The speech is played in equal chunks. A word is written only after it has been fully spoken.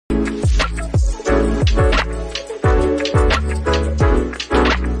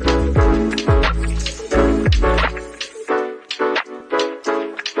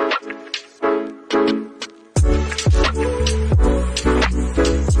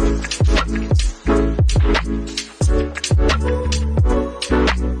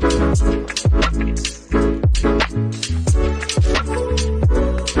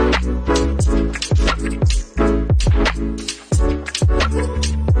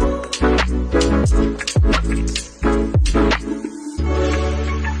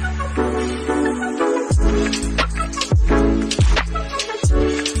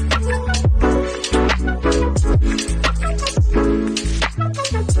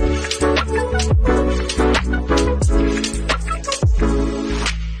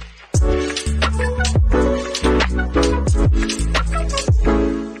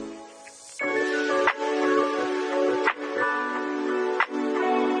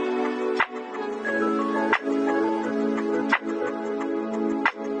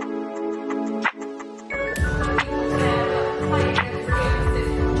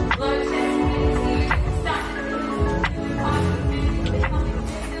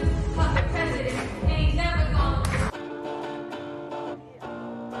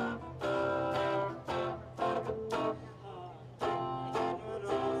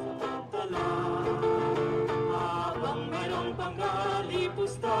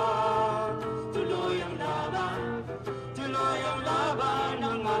pusta. Tuloy ang laban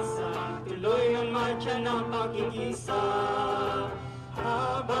ng masa, tuloy ang marcha ng pakikisa.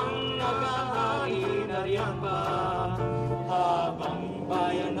 Habang nag-aari na riyan ba, habang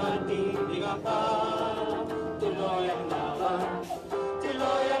bayan natin liga pa, tuloy ang laban,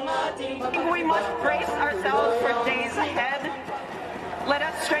 tuloy ang ating We must brace ourselves for days ahead. Let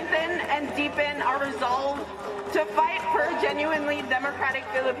us strengthen and deepen our resolve to fight for a genuinely democratic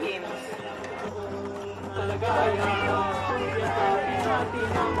Philippines.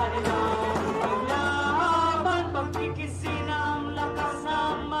 Paglaban, pagkikisinang lakas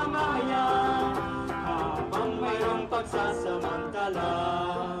ng mga yan, habang mayroong pagsasamantala,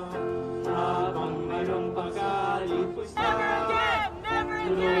 habang mayroong pagkalipusta.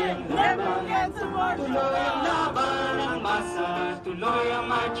 Tuloy ang laban ng masa, tuloy ang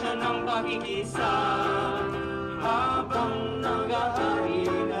marcha ng pakikisa, habang nag-aari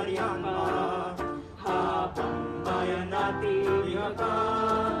na riyan ba, habang bayan natin liga,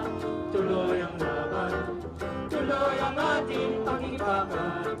 tuloy ang laban, tuloy ang ating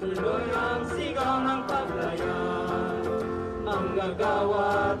pakikibaka, tuloy ang sigaw ng paglaya.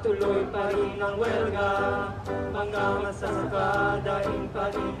 Manggagawa, tuloy pa rin ang welga, mga masasaka, daing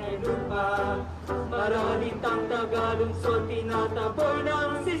pa rin ay lupa. Maralitang Tagalungsod, tinatabor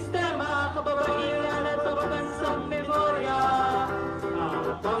ng sistema, kababaihan at pagbansang memorya.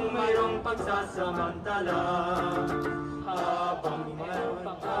 Habang mayroong pagsasamantala, habang mayroong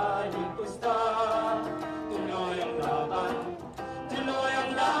pangalipusta, tuloy ang laban, tuloy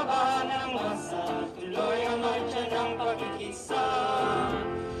ang laban ng masa, tuloy ang marcha ng pakikisa.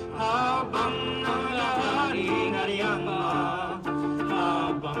 Habang nangyari na riyan ba,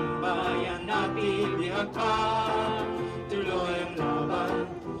 habang bayan natin lihat pa, tuloy ang laban,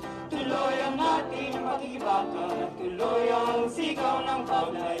 tuloy ang ating pakikibaka, tuloy ang sigaw ng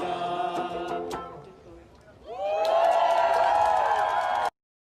paglaya.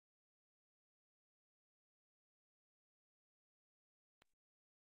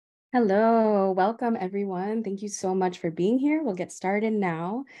 Hello, welcome everyone. Thank you so much for being here. We'll get started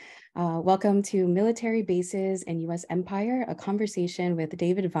now. Welcome to Military Bases and U.S. Empire, a conversation with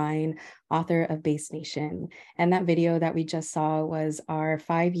David Vine, author of Base Nation. And that video that we just saw was our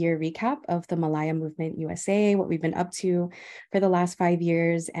 5-year recap of the Malaya Movement USA, what we've been up to for the last 5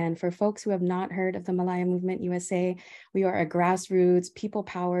 years. And for folks who have not heard of the Malaya Movement USA, we are a grassroots,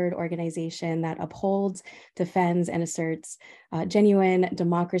 people-powered organization that upholds, defends, and asserts genuine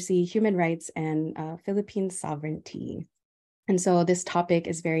democracy, human rights, and Philippine sovereignty. And so this topic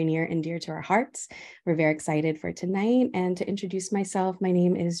is very near and dear to our hearts. We're very excited for tonight. And to introduce myself, my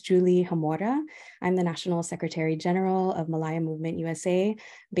name is Julie Hamora. I'm the National Secretary General of Malaya Movement USA,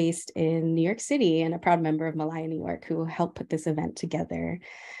 based in New York City, and a proud member of Malaya, New York, who helped put this event together.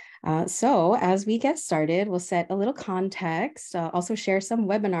 So as we get started, we'll set a little context, also share some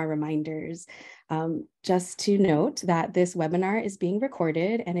webinar reminders. Just to note that this webinar is being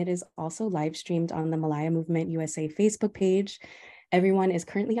recorded and it is also live streamed on the Malaya Movement USA Facebook page. Everyone is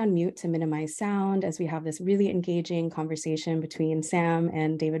currently on mute to minimize sound as we have this really engaging conversation between Sam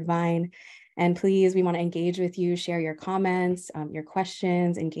and David Vine. And please, we want to engage with you, share your comments, your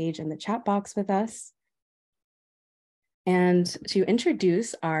questions, engage in the chat box with us. And to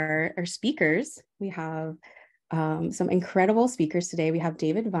introduce our speakers, we have some incredible speakers today. We have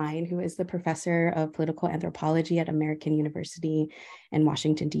David Vine, who is the professor of political anthropology at American University in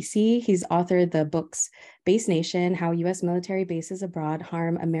Washington, D.C. He's authored the books Base Nation, How U.S. Military Bases Abroad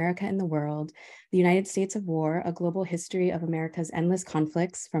Harm America and the World, The United States of War, A Global History of America's Endless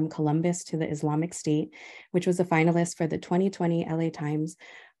Conflicts from Columbus to the Islamic State, which was a finalist for the 2020 LA Times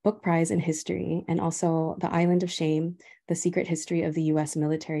Book Prize in History, and also The Island of Shame, The Secret History of the U.S.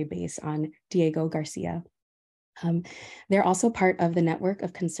 Military Base on Diego Garcia. They're also part of the network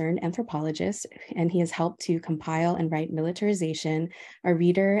of concerned anthropologists, and he has helped to compile and write Militarization, a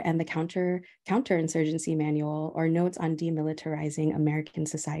reader and the counterinsurgency manual, or notes on demilitarizing American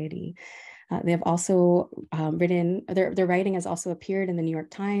society. They have also written, their writing has also appeared in the New York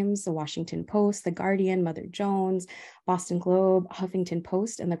Times, the Washington Post, the Guardian, Mother Jones, Boston Globe, Huffington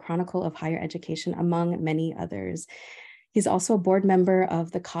Post, and the Chronicle of Higher Education, among many others. He's also a board member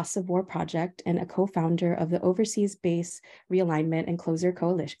of the Costs of War Project and a co-founder of the Overseas Base Realignment and Closure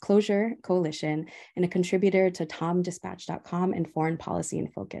Coalition, and a contributor to TomDispatch.com and Foreign Policy in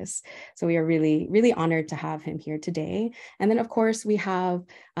Focus. So we are really, really honored to have him here today. And then, of course, we have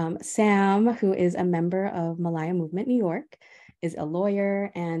Sam, who is a member of Malaya Movement New York, is a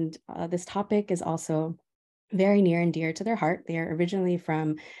lawyer, and this topic is also very near and dear to their heart. They are originally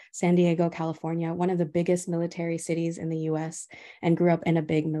from San Diego, California, one of the biggest military cities in the US, and grew up in a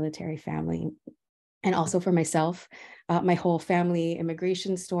big military family. And also for myself, my whole family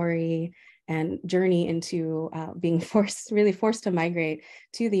immigration story and journey into being really forced to migrate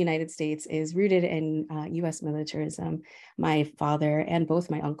to the United States is rooted in US militarism. My father and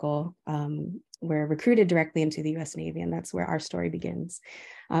both my uncle were recruited directly into the US Navy, and that's where our story begins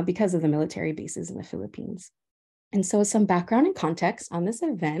because of the military bases in the Philippines. And so some background and context on this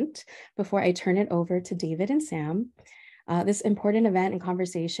event before I turn it over to David and Sam. This important event and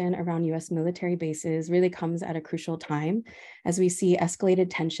conversation around US military bases really comes at a crucial time as we see escalated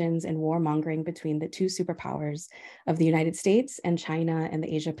tensions and warmongering between the two superpowers of the United States and China and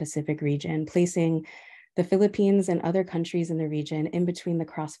the Asia Pacific region, placing the Philippines and other countries in the region in between the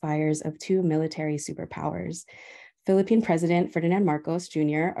crossfires of two military superpowers. Philippine President Ferdinand Marcos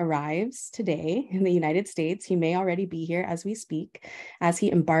Jr. arrives today in the United States. He may already be here as we speak, as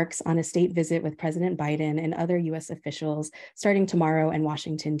he embarks on a state visit with President Biden and other US officials starting tomorrow in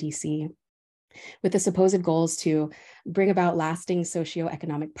Washington, D.C., with the supposed goals to bring about lasting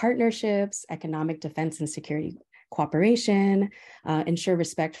socioeconomic partnerships, economic defense and security cooperation, ensure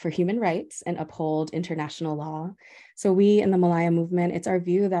respect for human rights, and uphold international law. So we in the Malaya movement, it's our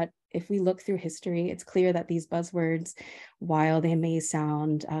view that if we look through history, it's clear that these buzzwords, while they may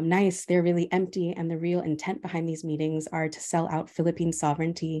sound nice, they're really empty, and the real intent behind these meetings are to sell out Philippine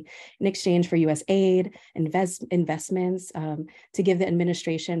sovereignty in exchange for US aid, investments, to give the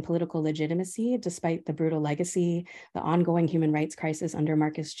administration political legitimacy despite the brutal legacy, the ongoing human rights crisis under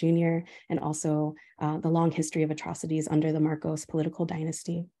Marcos Jr., and also the long history of atrocities under the Marcos political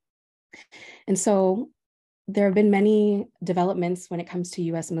dynasty. And so there have been many developments when it comes to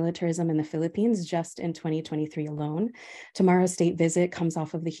US militarism in the Philippines just in 2023 alone. Tomorrow's state visit comes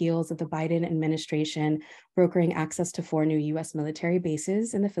off of the heels of the Biden administration brokering access to 4 new US military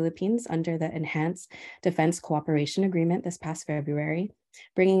bases in the Philippines under the Enhanced Defense Cooperation Agreement this past February,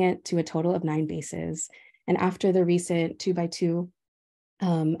 bringing it to a total of 9 bases. And after the recent 2x2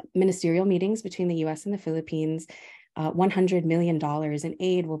 ministerial meetings between the US and the Philippines, $100 million in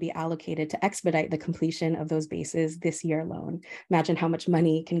aid will be allocated to expedite the completion of those bases this year alone. Imagine how much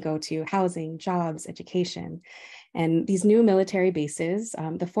money can go to housing, jobs, education. And these new military bases,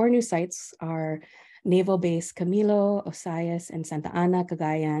 the 4 new sites are Naval Base Camilo, Osayas, and Santa Ana,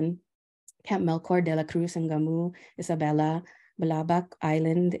 Cagayan, Camp Melchor de la Cruz and Gamu, Isabela, Balabac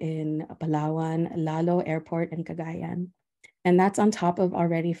Island in Palawan, Lalo Airport in Cagayan. And that's on top of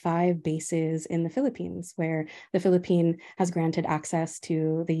already 5 bases in the Philippines, where the Philippines has granted access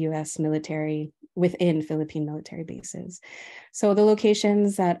to the US military within Philippine military bases. So the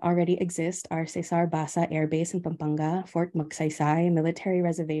locations that already exist are Cesar Basa Air Base in Pampanga, Fort Magsaysay Military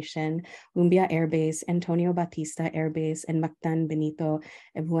Reservation, Lumbia Air Base, Antonio Batista Air Base, and Mactan Benito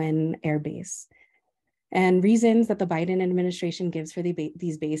Ebuen Air Base. And reasons that the Biden administration gives for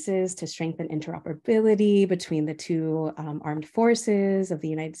these bases to strengthen interoperability between the two armed forces of the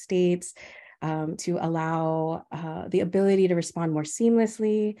United States, to allow the ability to respond more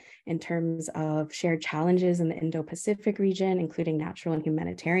seamlessly in terms of shared challenges in the Indo-Pacific region, including natural and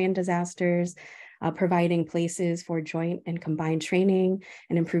humanitarian disasters, providing places for joint and combined training,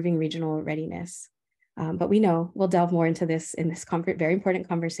 and improving regional readiness. But we know, we'll delve more into this in this very important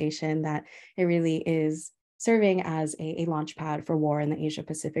conversation, that it really is serving as a launch pad for war in the Asia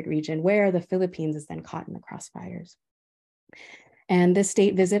Pacific region, where the Philippines is then caught in the crossfires. And this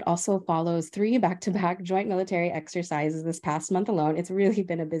state visit also follows 3 back-to-back joint military exercises this past month alone. It's really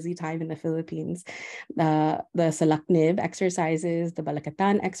been a busy time in the Philippines. The Salaknib exercises, the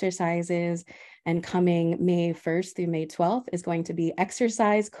Balakatan exercises, and coming May 1st through May 12th is going to be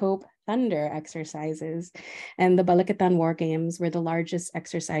Exercise Cope Thunder exercises. And the Balakatan War Games were the largest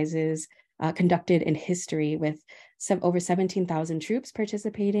exercises conducted in history, with over 17,000 troops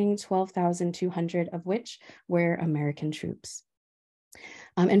participating, 12,200 of which were American troops.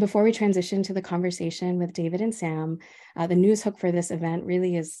 And before we transition to the conversation with David and Sam, the news hook for this event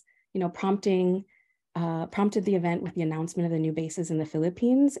really is, prompted the event with the announcement of the new bases in the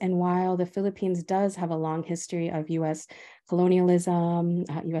Philippines. And while the Philippines does have a long history of US colonialism,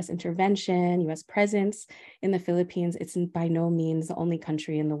 US intervention, US presence in the Philippines, it's by no means the only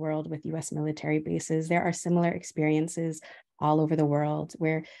country in the world with US military bases. There are similar experiences all over the world,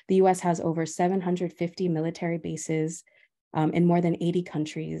 where the US has over 750 military bases in more than 80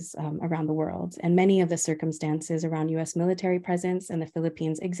 countries around the world. And many of the circumstances around US military presence in the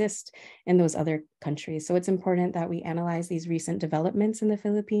Philippines exist in those other countries. So it's important that we analyze these recent developments in the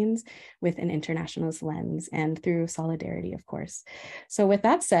Philippines with an internationalist lens and through solidarity, of course. So with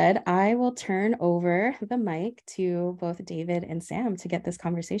that said, I will turn over the mic to both David and Sam to get this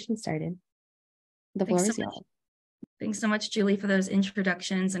conversation started. The floor is yours. Thanks so much, Julie, for those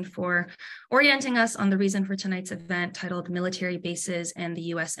introductions and for orienting us on the reason for tonight's event titled Military Bases and the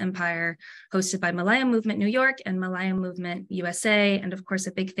U.S. Empire, hosted by Malaya Movement New York and Malaya Movement USA. And of course,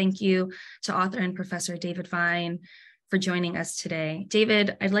 a big thank you to author and professor David Vine for joining us today.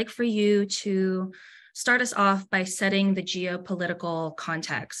 David, I'd like for you to start us off by setting the geopolitical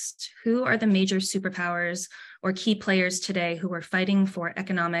context. Who are the major superpowers or key players today who are fighting for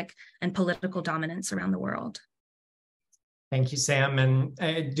economic and political dominance around the world? Thank you, Sam. And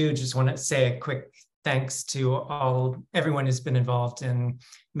I do just want to say a quick thanks to everyone who's been involved in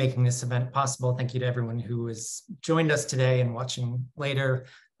making this event possible. Thank you to everyone who has joined us today and watching later.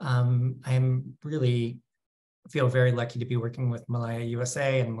 I'm really feel very lucky to be working with Malaya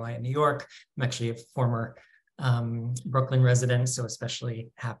USA and Malaya New York. I'm actually a former Brooklyn resident, so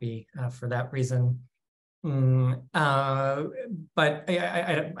especially happy for that reason. But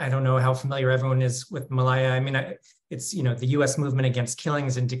I don't know how familiar everyone is with Malaya. I mean, it's the U.S. movement against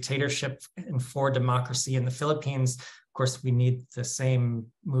killings and dictatorship and for democracy in the Philippines. Of course, we need the same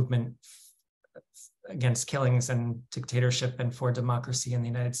movement against killings and dictatorship and for democracy in the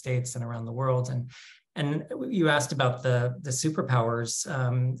United States and around the world. And you asked about the superpowers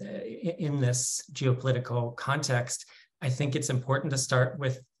in this geopolitical context. I think it's important to start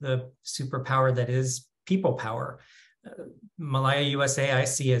with the superpower that is people power. Malaya USA, I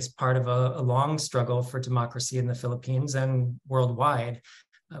see as part of a long struggle for democracy in the Philippines and worldwide,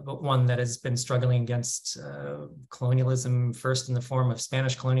 but one that has been struggling against colonialism, first in the form of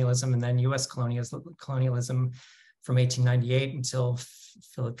Spanish colonialism and then US colonialism from 1898 until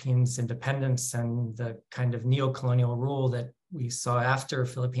Philippines independence and the kind of neo-colonial rule that we saw after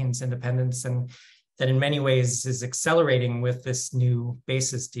Philippines independence, and that in many ways is accelerating with this new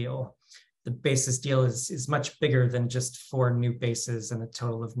bases deal. The bases deal is much bigger than just 4 new bases and a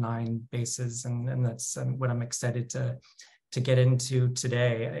total of 9 bases, and that's what I'm excited to get into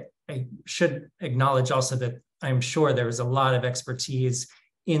today. I should acknowledge also that I'm sure there is a lot of expertise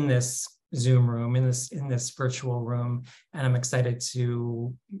in this Zoom room, in this virtual room, and I'm excited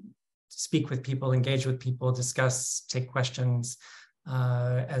to speak with people, engage with people, discuss, take questions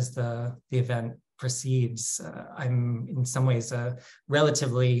as the event proceeds. I'm in some ways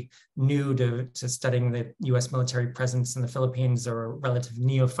relatively new to studying the US military presence in the Philippines, or a relative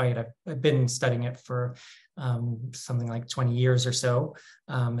neophyte. I've been studying it for something like 20 years or so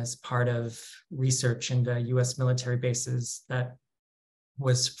as part of research into US military bases that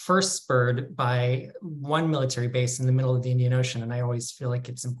was first spurred by one military base in the middle of the Indian Ocean. And I always feel like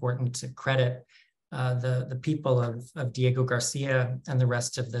it's important to credit the people of Diego Garcia and the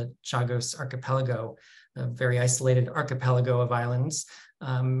rest of the Chagos archipelago, a very isolated archipelago of islands,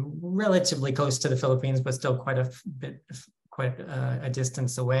 relatively close to the Philippines, but still quite a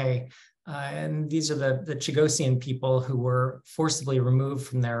distance away. And these are the Chagosian people who were forcibly removed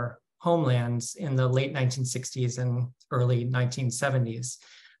from their homelands in the late 1960s and early 1970s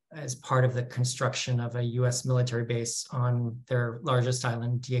as part of the construction of a US military base on their largest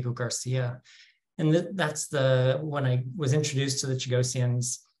island, Diego Garcia. And that's when I was introduced to the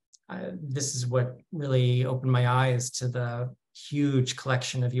Chagosians, this is what really opened my eyes to the huge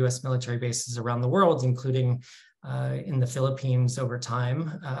collection of US military bases around the world, including in the Philippines over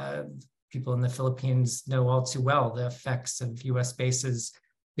time. People in the Philippines know all too well the effects of US bases,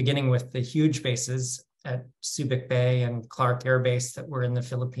 beginning with the huge bases at Subic Bay and Clark Air Base that were in the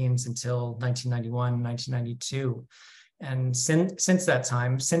Philippines until 1991, 1992. And since that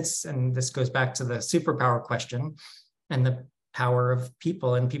time, and this goes back to the superpower question and the power of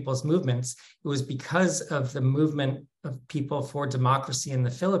people and people's movements, it was because of the movement of people for democracy in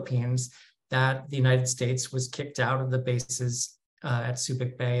the Philippines that the United States was kicked out of the bases at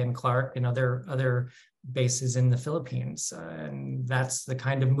Subic Bay and Clark and other bases in the Philippines. And that's the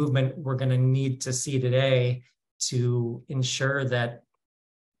kind of movement we're going to need to see today to ensure that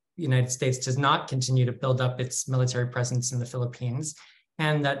the United States does not continue to build up its military presence in the Philippines,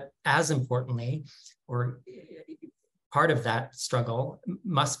 and that, as importantly, or part of that struggle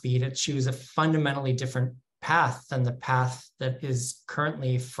must be to choose a fundamentally different path than the path that is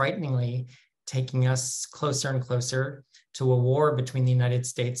currently frighteningly taking us closer and closer to a war between the United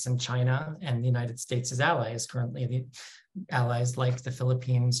States and China and the United States' allies, currently the allies like the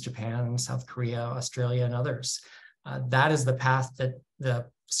Philippines, Japan, South Korea, Australia, and others. That is the path that the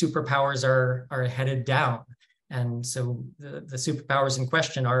superpowers are headed down. And so the superpowers in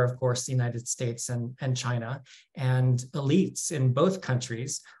question are, of course, the United States and China. And elites in both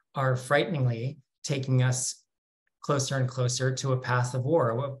countries are frighteningly taking us closer and closer to a path of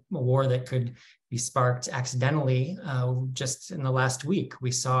war, a war that could be sparked accidentally. Just in the last week,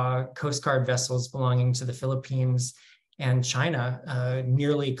 we saw Coast Guard vessels belonging to the Philippines and China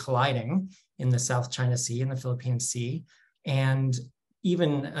nearly colliding in the South China Sea, in the Philippine Sea. And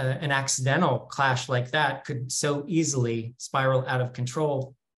even an accidental clash like that could so easily spiral out of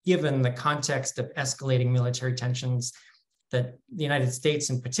control, given the context of escalating military tensions that the United States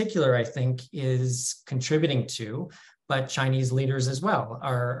in particular, I think, is contributing to, but Chinese leaders as well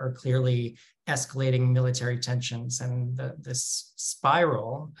are clearly escalating military tensions. And this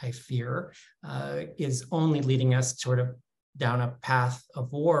spiral, I fear, is only leading us sort of down a path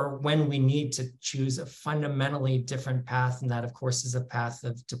of war when we need to choose a fundamentally different path. And that, of course, is a path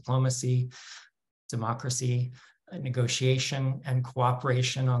of diplomacy, democracy, negotiation, and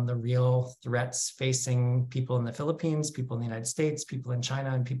cooperation on the real threats facing people in the Philippines, people in the United States, people in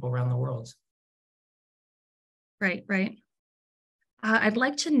China, and people around the world. Right, right. I'd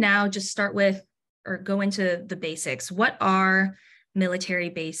like to now just start with, or go into the basics. What are military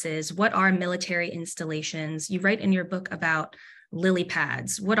bases? What are military installations? You write in your book about lily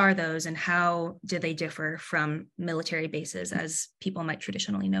pads. What are those, and how do they differ from military bases as people might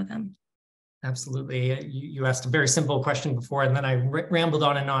traditionally know them? Absolutely. You asked a very simple question before, and then I rambled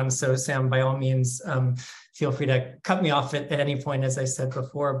on and on. So Sam, by all means, feel free to cut me off at any point, as I said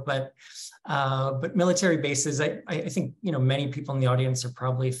before. But military bases, I think many people in the audience are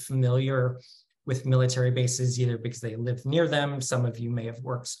probably familiar with military bases, either because they live near them. Some of you may have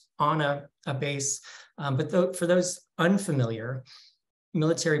worked on a base. But for those unfamiliar,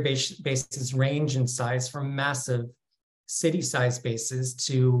 military bases range in size from massive city-sized bases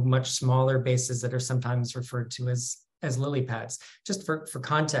to much smaller bases that are sometimes referred to as lily pads. Just for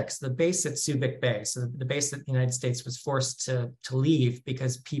context, the base at Subic Bay, so the base that the United States was forced to leave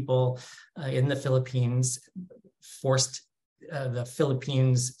because people in the Philippines forced the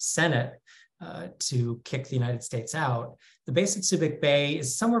Philippines Senate to kick the United States out. The base at Subic Bay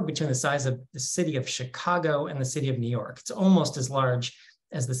is somewhere between the size of the city of Chicago and the city of New York. It's almost as large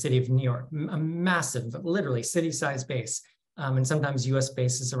as the city of New York, a massive, literally city-sized base. And sometimes US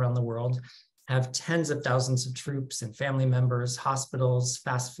bases around the world have tens of thousands of troops and family members, hospitals,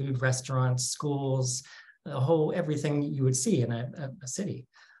 fast food restaurants, schools, everything you would see in a city.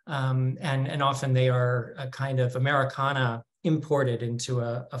 And often they are a kind of Americana imported into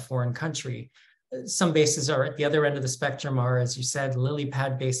a foreign country. Some bases are at the other end of the spectrum are, as you said, lily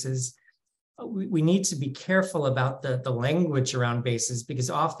pad bases. We need to be careful about the language around bases, because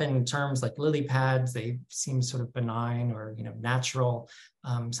often terms like lily pads, they seem sort of benign or natural.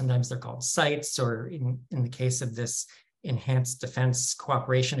 Sometimes they're called sites, or in the case of this enhanced defense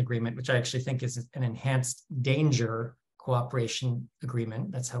cooperation agreement, which I actually think is an enhanced danger cooperation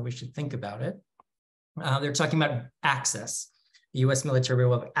agreement. That's how we should think about it. They're talking about access. The US military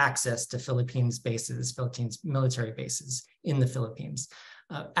will have access to Philippines military bases in the Philippines.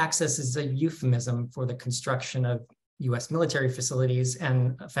 Access is a euphemism for the construction of US military facilities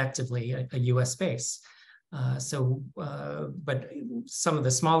and effectively a US base. But some of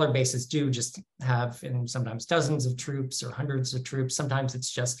the smaller bases do just have sometimes dozens of troops or hundreds of troops. Sometimes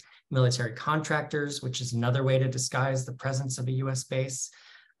it's just military contractors, which is another way to disguise the presence of a US base.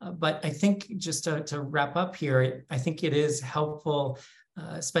 But I think just to wrap up here, I think it is helpful,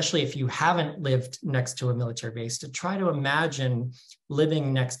 especially if you haven't lived next to a military base, to try to imagine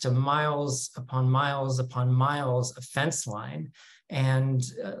living next to miles upon miles upon miles of fence line, and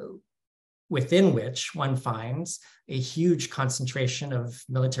within which one finds a huge concentration of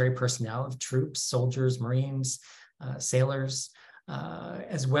military personnel, of troops, soldiers, Marines, sailors,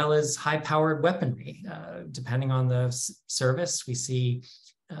 as well as high-powered weaponry. Depending on the service, we see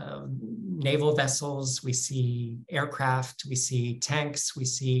naval vessels, we see aircraft, we see tanks, we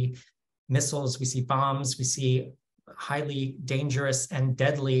see missiles, we see bombs, we see highly dangerous and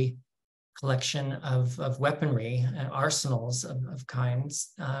deadly collection of weaponry, arsenals of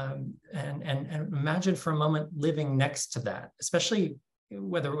kinds. And imagine for a moment living next to that, especially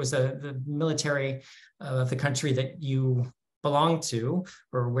whether it was the military of the country that you belong to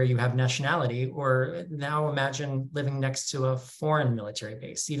or where you have nationality, or now imagine living next to a foreign military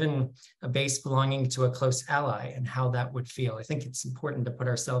base, even a base belonging to a close ally, and how that would feel. I think it's important to put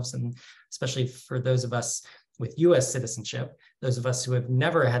ourselves in, especially for those of us with US citizenship, those of us who have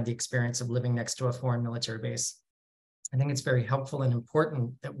never had the experience of living next to a foreign military base, I think it's very helpful and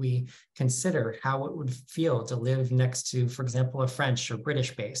important that we consider how it would feel to live next to, for example, a French or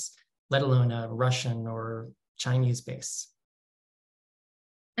British base, let alone a Russian or Chinese base.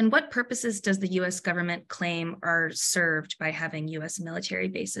 And what purposes does the US government claim are served by having US military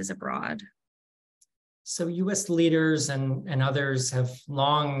bases abroad? So US leaders and others have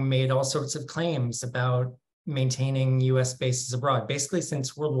long made all sorts of claims about maintaining US bases abroad. Basically,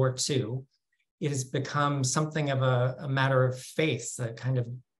 since World War II, it has become something of a matter of faith, a kind of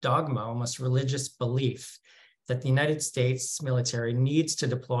dogma, almost religious belief, that the United States military needs to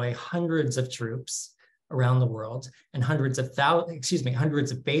deploy hundreds of troops around the world and hundreds of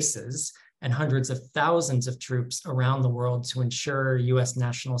bases and hundreds of thousands of troops around the world to ensure US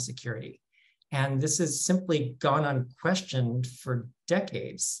national security. And this has simply gone unquestioned for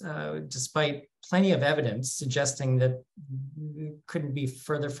decades, despite plenty of evidence suggesting that it couldn't be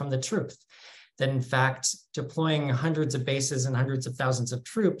further from the truth. That in fact, deploying hundreds of bases and hundreds of thousands of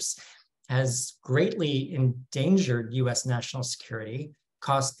troops has greatly endangered US national security,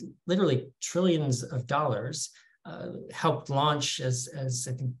 cost literally trillions of dollars, helped launch, as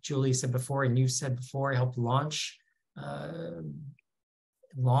I think Julie said before, and you said before, helped launch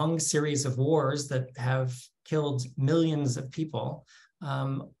long series of wars that have killed millions of people,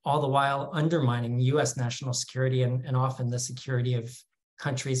 all the while undermining US national security and often the security of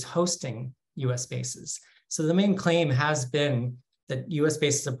countries hosting US bases. So the main claim has been that US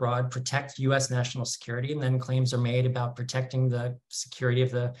bases abroad protect US national security, and then claims are made about protecting the security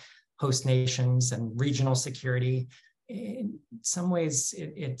of the host nations and regional security. In some ways,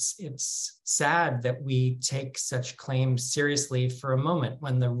 it's sad that we take such claims seriously for a moment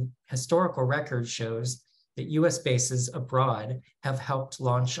when the historical record shows that US bases abroad have helped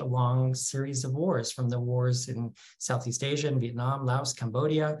launch a long series of wars, from the wars in Southeast Asia and Vietnam, Laos,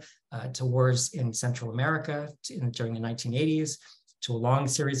 Cambodia, to wars in Central America during the 1980s, to a long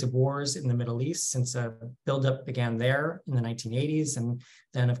series of wars in the Middle East since a buildup began there in the 1980s. And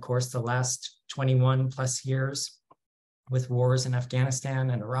then, of course, the last 21 plus years with wars in Afghanistan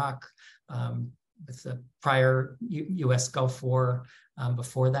and Iraq, with the prior US Gulf War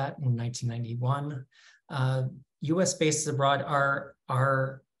before that in 1991. US bases abroad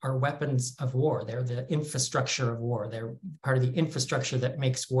are weapons of war. They're the infrastructure of war. They're part of the infrastructure that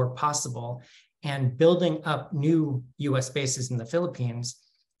makes war possible. And building up new US bases in the Philippines,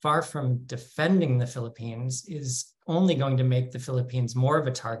 far from defending the Philippines, is only going to make the Philippines more of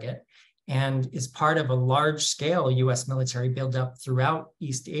a target, and is part of a large-scale US military buildup throughout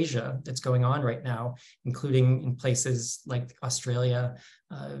East Asia that's going on right now, including in places like Australia,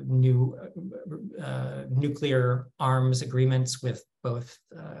 new nuclear arms agreements with both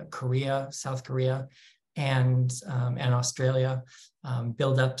Korea, South Korea, and Australia,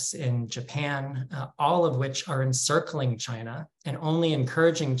 buildups in Japan, all of which are encircling China and only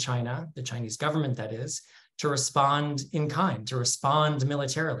encouraging China, the Chinese government that is, to respond in kind, to respond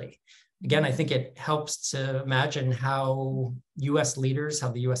militarily. Again, I think it helps to imagine how US leaders, how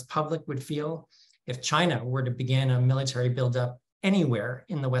the US public would feel if China were to begin a military buildup anywhere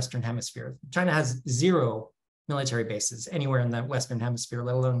in the Western Hemisphere. China has 0 military bases anywhere in the Western Hemisphere,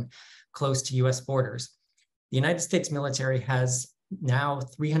 let alone close to US borders. The United States military has now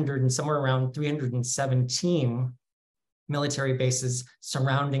somewhere around 317 military bases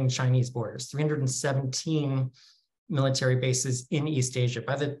surrounding Chinese borders, 317 military bases in East Asia,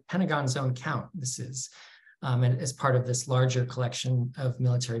 by the Pentagon's own count. This is, and as part of this larger collection of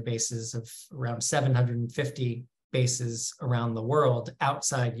military bases of around 750 bases around the world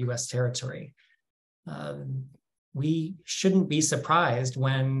outside US territory. We shouldn't be surprised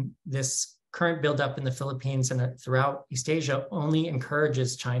when this current buildup in the Philippines and throughout East Asia only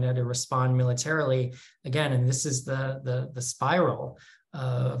encourages China to respond militarily again. And this is the spiral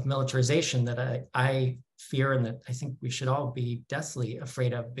of militarization that I fear, and that I think we should all be deathly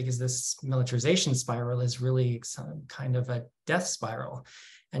afraid of, because this militarization spiral is really some kind of a death spiral.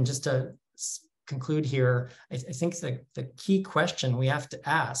 And just to conclude here, I think the key question we have to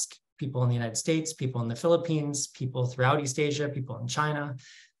ask people in the United States, people in the Philippines, people throughout East Asia, people in China,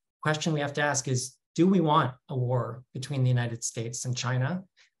 question we have to ask is, do we want a war between the United States and China,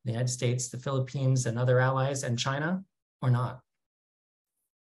 the United States, the Philippines, and other allies, and China, or not?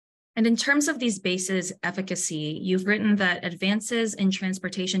 And in terms of these bases' efficacy, you've written that advances in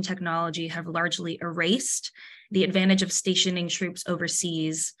transportation technology have largely erased the advantage of stationing troops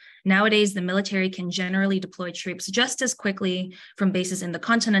overseas. Nowadays, the military can generally deploy troops just as quickly from bases in the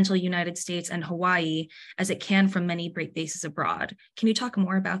continental United States and Hawaii as it can from many bases abroad. Can you talk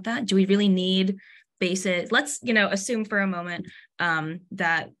more about that? Do we really need bases? Let's assume for a moment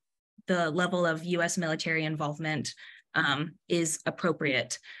that the level of US military involvement is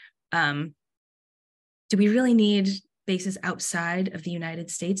appropriate. Do we really need bases outside of the United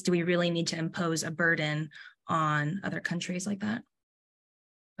States? Do we really need to impose a burden on other countries like that?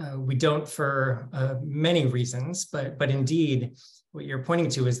 We don't for many reasons, but indeed, what you're pointing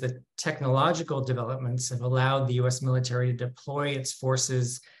to is that technological developments have allowed the US military to deploy its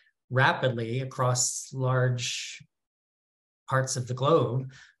forces rapidly across large parts of the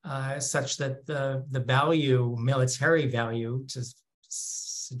globe, such that the value, military value, to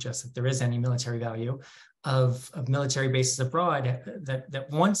suggest that there is any military value, of military bases abroad that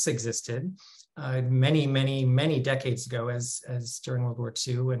once existed many decades ago, as during World War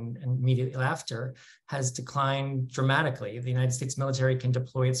II and immediately after, has declined dramatically. The United States military can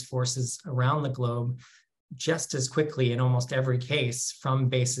deploy its forces around the globe just as quickly in almost every case from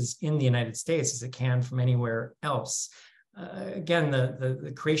bases in the United States as it can from anywhere else. Again,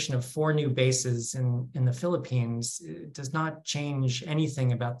 the creation of 4 new bases in the Philippines does not change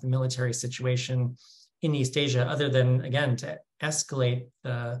anything about the military situation in East Asia, other than, again, to escalate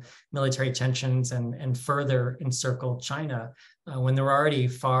the military tensions and further encircle China when there were already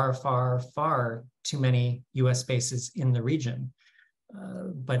far too many US bases in the region.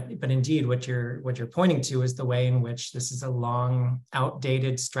 But indeed, what you're pointing to is the way in which this is a long,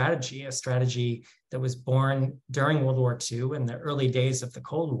 outdated strategy, a strategy that was born during World War II and the early days of the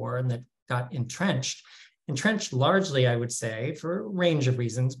Cold War, and that got entrenched largely, I would say, for a range of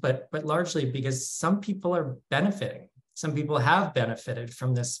reasons, but largely because some people are benefiting. Some people have benefited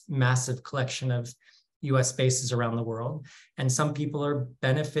from this massive collection of US bases around the world, and some people are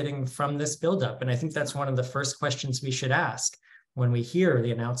benefiting from this buildup. And I think that's one of the first questions we should ask when we hear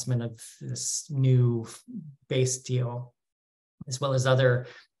the announcement of this new base deal, as well as other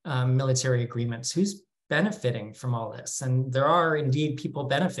military agreements. Who's benefiting from all this? And there are indeed people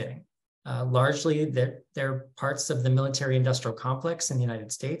benefiting. Largely, they're parts of the military-industrial complex in the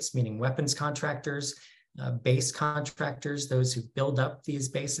United States, meaning weapons contractors, base contractors, those who build up these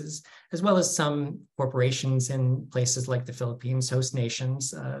bases, as well as some corporations in places like the Philippines, host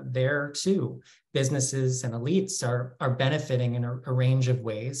nations. There too, businesses and elites are benefiting in a range of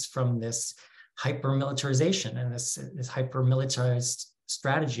ways from this hyper-militarization and this hyper-militarized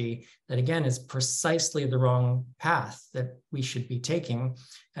strategy that, again, is precisely the wrong path that we should be taking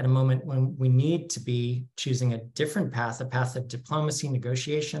at a moment when we need to be choosing a different path, a path of diplomacy,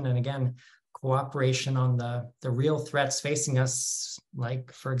 negotiation, and again, cooperation on the real threats facing us,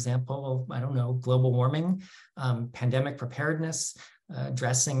 like, for example, I don't know, global warming, pandemic preparedness,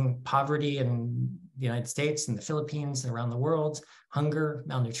 addressing poverty in the United States and the Philippines and around the world, hunger,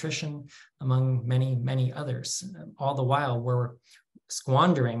 malnutrition, among many others. All the while, we're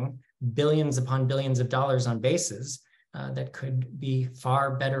squandering billions upon billions of dollars on bases that could be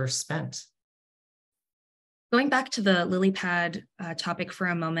far better spent. Going back to the lily pad topic for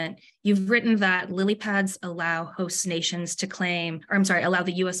a moment, you've written that lily pads allow host nations to claim, or I'm sorry, allow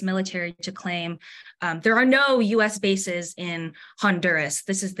the US military to claim there are no US bases in Honduras.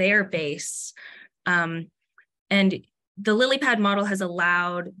 This is their base. And the lily pad model has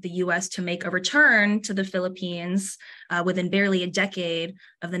allowed the US to make a return to the Philippines within barely a decade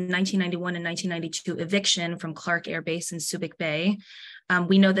of the 1991 and 1992 eviction from Clark Air Base in Subic Bay.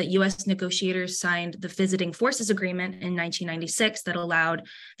 We know that US negotiators signed the Visiting Forces Agreement in 1996 that allowed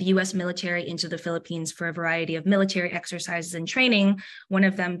the US military into the Philippines for a variety of military exercises and training, one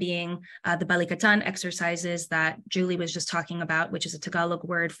of them being the Balikatan exercises that Julie was just talking about, which is a Tagalog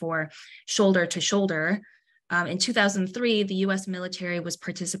word for shoulder to shoulder. In 2003, the US military was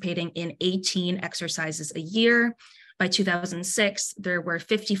participating in 18 exercises a year. By 2006, there were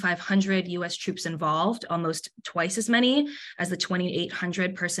 5,500 US troops involved, almost twice as many as the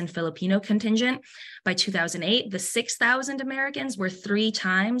 2,800 person Filipino contingent. By 2008, the 6,000 Americans were 3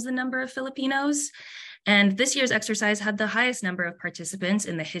 times the number of Filipinos. And this year's exercise had the highest number of participants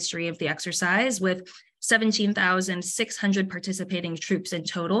in the history of the exercise, with 17,600 participating troops in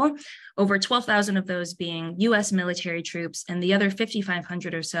total, over 12,000 of those being US military troops, and the other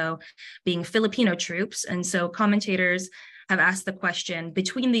 5,500 or so being Filipino troops. And so commentators have asked the question,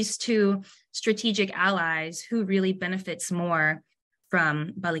 between these two strategic allies, who really benefits more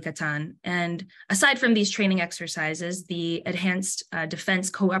from Balikatan? And aside from these training exercises, the Enhanced Defense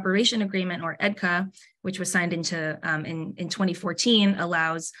Cooperation Agreement, or EDCA, which was signed into in 2014,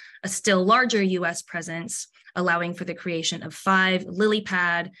 allows a still larger US presence, allowing for the creation of 5 lily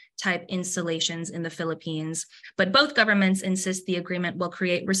pad type installations in the Philippines. But both governments insist the agreement will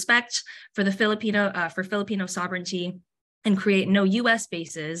create respect for the Filipino sovereignty and create no US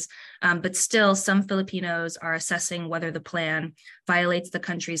bases, but still some Filipinos are assessing whether the plan violates the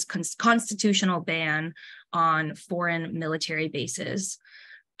country's constitutional ban on foreign military bases.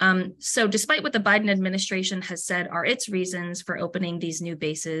 So despite what the Biden administration has said are its reasons for opening these new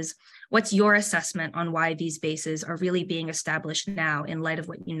bases, what's your assessment on why these bases are really being established now in light of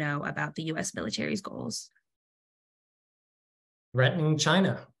what you know about the US military's goals? Threatening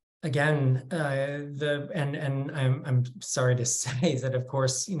China. Again, I'm sorry to say that, of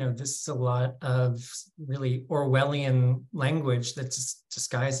course, this is a lot of really Orwellian language that's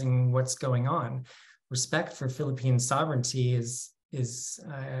disguising what's going on. Respect for Philippine sovereignty is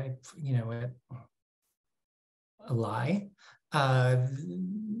a lie.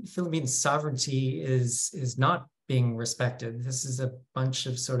 Philippine sovereignty is not being respected. This is a bunch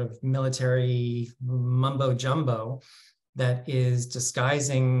of sort of military mumbo jumbo that is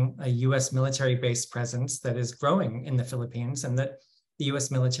disguising a US military-based presence that is growing in the Philippines, and that the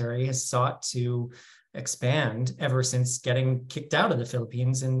US military has sought to expand ever since getting kicked out of the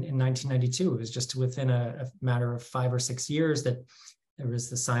Philippines in 1992. It was just within a matter of 5 or 6 years that there was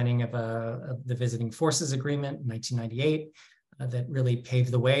the signing of the Visiting Forces Agreement in 1998 that really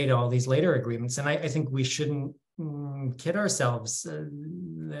paved the way to all these later agreements. And I think we shouldn't kid ourselves.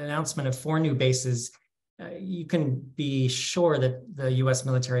 The announcement of 4 new bases, you can be sure that the US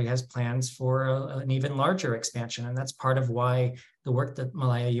military has plans for an even larger expansion. And that's part of why the work that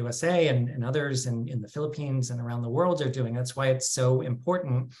Malaya USA and others in the Philippines and around the world are doing, that's why it's so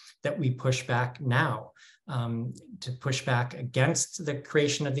important that we push back now, to push back against the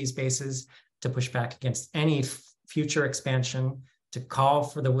creation of these bases, to push back against any future expansion, to call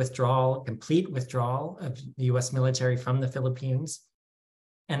for the withdrawal, complete withdrawal of the US military from the Philippines,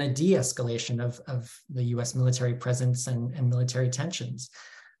 and a de-escalation of the US military presence and military tensions.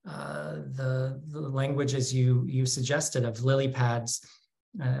 The language, as you suggested, of lily pads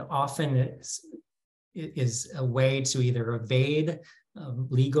often is a way to either evade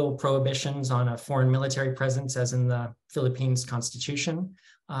legal prohibitions on a foreign military presence, as in the Philippines Constitution,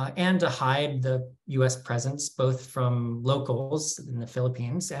 and to hide the US presence both from locals in the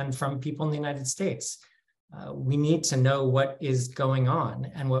Philippines and from people in the United States. We need to know what is going on,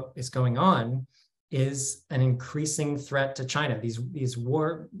 and what is going on is an increasing threat to China. These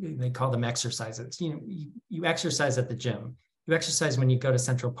war, they call them exercises. You exercise at the gym. You exercise when you go to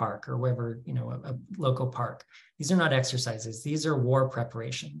Central Park or wherever, a local park. These are not exercises. These are war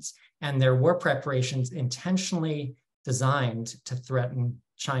preparations, and they're war preparations intentionally designed to threaten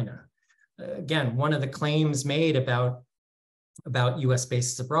China. Again, one of the claims made about US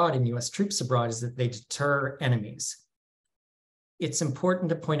bases abroad and US troops abroad is that they deter enemies. It's important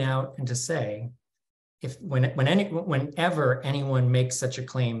to point out and to say, whenever anyone makes such a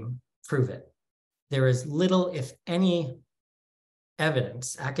claim, prove it. There is little, if any,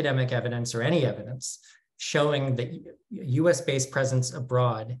 evidence, academic evidence or any evidence, showing that US-based presence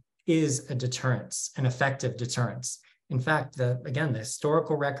abroad is a deterrence, an effective deterrence. In fact, the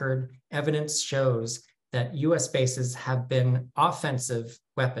historical record evidence shows that US bases have been offensive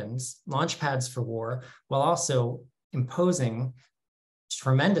weapons, launch pads for war, while also imposing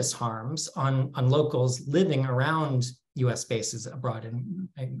tremendous harms on locals living around US bases abroad. And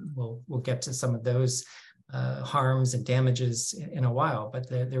we'll get to some of those harms and damages in a while, but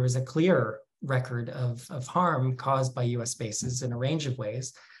there is a clear record of harm caused by US bases in a range of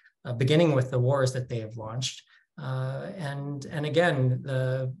ways, beginning with the wars that they have launched. And again,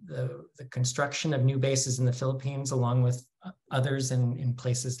 the construction of new bases in the Philippines, along with others in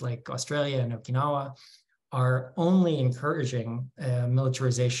places like Australia and Okinawa, are only encouraging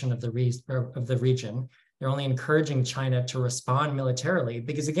militarization of the region. They're only encouraging China to respond militarily,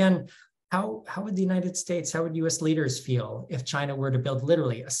 because again, how would the United States, how would US leaders feel if China were to build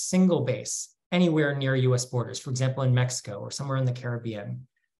literally a single base anywhere near US borders, for example, in Mexico or somewhere in the Caribbean?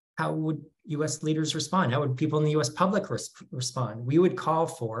 How would US leaders respond? How would people in the US public respond? Many would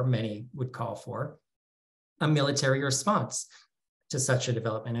call for a military response to such a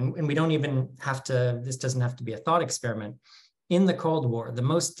development. And we don't even have to, this doesn't have to be a thought experiment. In the Cold War, the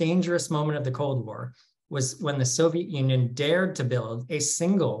most dangerous moment of the Cold War was when the Soviet Union dared to build a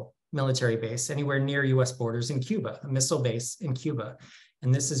single military base anywhere near US borders in Cuba, a missile base in Cuba.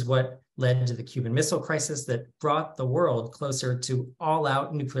 And this is what led to the Cuban Missile Crisis that brought the world closer to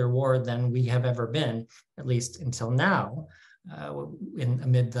all-out nuclear war than we have ever been, at least until now,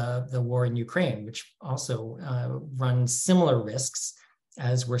 amid the war in Ukraine, which also runs similar risks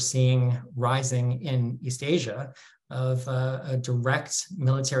as we're seeing rising in East Asia, of a direct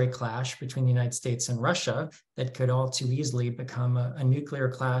military clash between the United States and Russia that could all too easily become a nuclear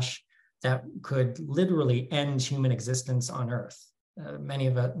clash that could literally end human existence on Earth.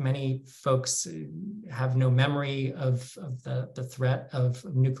 Many folks have no memory of the threat of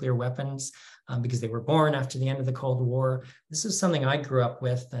nuclear weapons because they were born after the end of the Cold War. This is something I grew up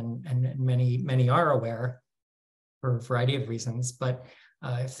with, and many are aware for a variety of reasons. But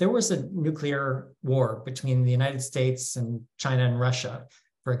if there was a nuclear war between the United States and China and Russia,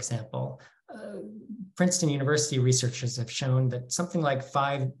 for example, Princeton University researchers have shown that something like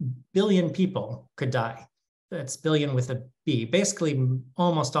 5 billion people could die. That's billion with a B, basically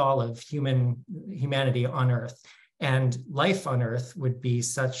almost all of humanity on Earth. And life on Earth would be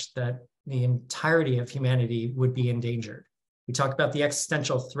such that the entirety of humanity would be endangered. We talk about the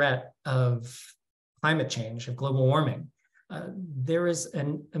existential threat of climate change, of global warming. There is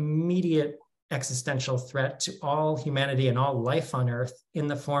an immediate existential threat to all humanity and all life on Earth in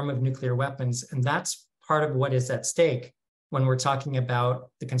the form of nuclear weapons. And that's part of what is at stake when we're talking about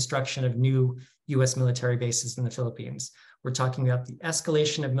the construction of new US military bases in the Philippines. We're talking about the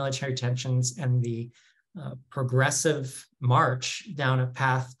escalation of military tensions and the progressive march down a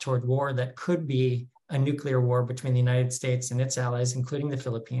path toward war that could be a nuclear war between the United States and its allies, including the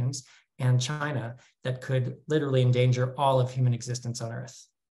Philippines and China, that could literally endanger all of human existence on Earth.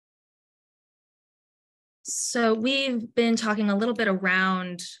 So we've been talking a little bit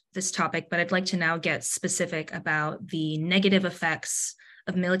around this topic, but I'd like to now get specific about the negative effects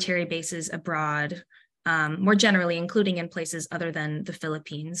of military bases abroad, more generally, including in places other than the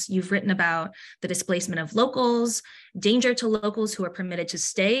Philippines. You've written about the displacement of locals, danger to locals who are permitted to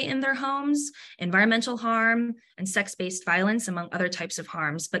stay in their homes, environmental harm, and sex-based violence, among other types of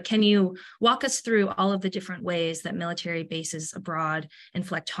harms. But can you walk us through all of the different ways that military bases abroad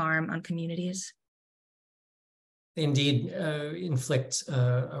inflict harm on communities? They indeed inflict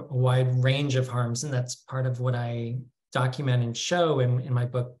a wide range of harms, and that's part of what I document and show in my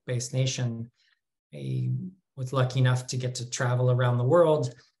book, Base Nation. I was lucky enough to get to travel around the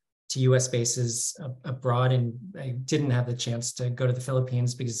world to US bases abroad, and I didn't have the chance to go to the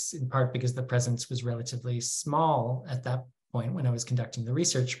Philippines in part because the presence was relatively small at that point when I was conducting the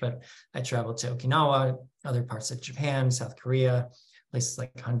research. But I traveled to Okinawa, other parts of Japan, South Korea, places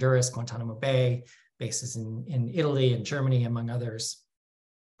like Honduras, Guantanamo Bay, bases in Italy and Germany, among others.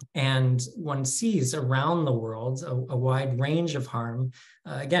 And one sees around the world a wide range of harm,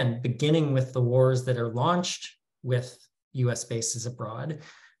 again, beginning with the wars that are launched with US bases abroad.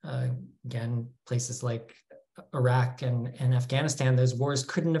 Again, places like Iraq and Afghanistan, those wars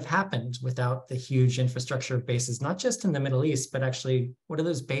couldn't have happened without the huge infrastructure of bases, not just in the Middle East, but actually, what are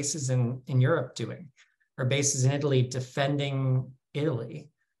those bases in Europe doing? Are bases in Italy defending Italy?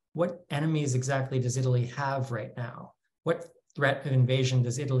 What enemies exactly does Italy have right now? What threat of invasion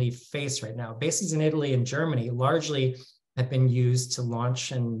does Italy face right now? Bases in Italy and Germany largely have been used to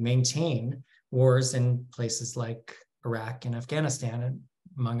launch and maintain wars in places like Iraq and Afghanistan, and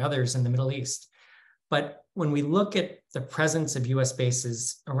among others in the Middle East. But when we look at the presence of US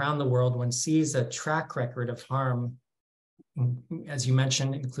bases around the world, one sees a track record of harm, as you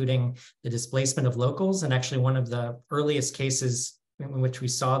mentioned, including the displacement of locals. And actually, one of the earliest cases in which we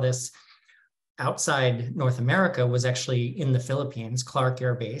saw this outside North America was actually in the Philippines. Clark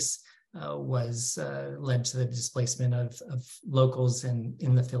Air Base was led to the displacement of locals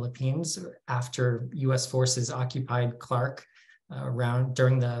in the Philippines after US forces occupied Clark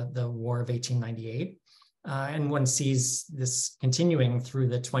during the War of 1898. And one sees this continuing through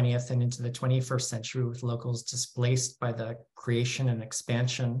the 20th and into the 21st century, with locals displaced by the creation and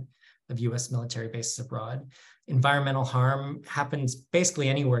expansion of US military bases abroad. Environmental harm happens basically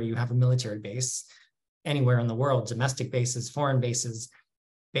anywhere you have a military base, anywhere in the world, domestic bases, foreign bases.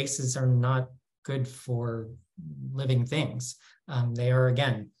 Bases are not good for living things. They are,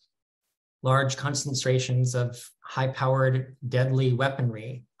 again, large concentrations of high-powered, deadly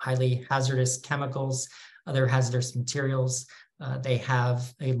weaponry, highly hazardous chemicals, other hazardous materials. They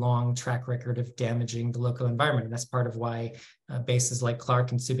have a long track record of damaging the local environment. And that's part of why bases like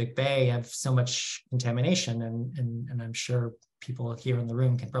Clark and Subic Bay have so much contamination. And I'm sure people here in the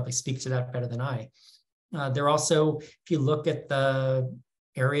room can probably speak to that better than I. They're also, if you look at the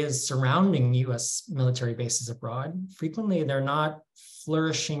areas surrounding US military bases abroad, frequently they're not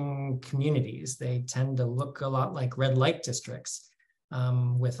flourishing communities. They tend to look a lot like red light districts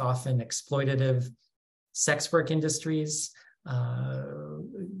with often exploitative sex work industries.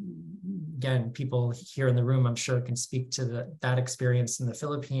 Again, people here in the room, I'm sure, can speak to that experience in the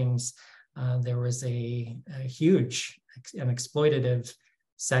Philippines. There was a huge and exploitative,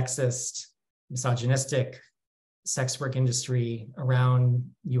 sexist, misogynistic sex work industry around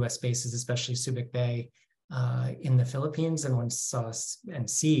US bases, especially Subic Bay in the Philippines. And one saw and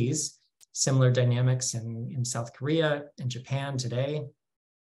sees similar dynamics in South Korea and Japan today.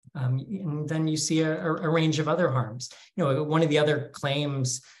 And then you see a range of other harms. One of the other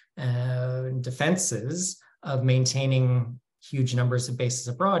claims and defenses of maintaining huge numbers of bases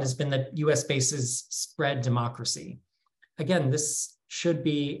abroad has been that US bases spread democracy. Again, this should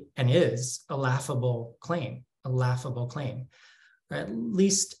be and is a laughable claim, At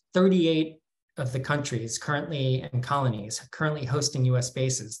least 38 of the countries currently and colonies currently hosting US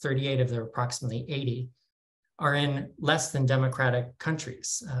bases, 38 of their approximately 80, are in less than democratic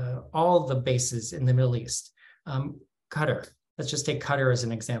countries. All the bases in the Middle East. Qatar, let's just take Qatar as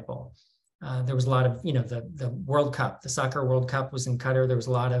an example. There was a lot of, the World Cup, the soccer World Cup was in Qatar. There was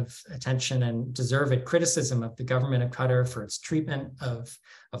a lot of attention and deserved criticism of the government of Qatar for its treatment of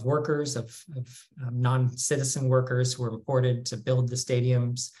workers, of non-citizen workers who were imported to build the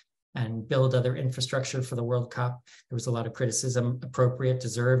stadiums and build other infrastructure for the World Cup. There was a lot of criticism, appropriate,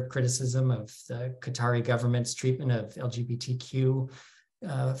 deserved criticism of the Qatari government's treatment of LGBTQ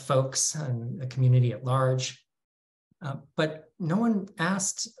folks and the community at large. But no one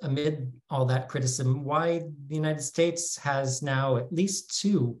asked, amid all that criticism, why the United States has now at least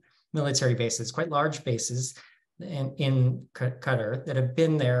 2 military bases, quite large bases in Qatar that have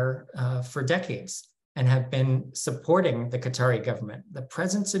been there for decades and have been supporting the Qatari government. The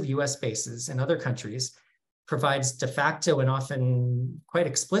presence of US bases in other countries provides de facto and often quite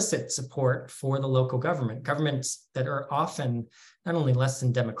explicit support for the local governments that are often not only less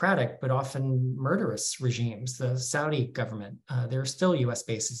than democratic, but often murderous regimes. The Saudi government, there are still US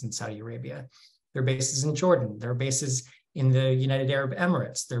bases in Saudi Arabia. There are bases in Jordan. There are bases in the United Arab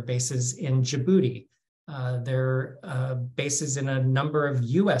Emirates. There are bases in Djibouti. There are bases in a number of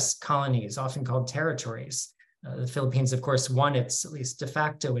US colonies, often called territories. The Philippines, of course, won its at least de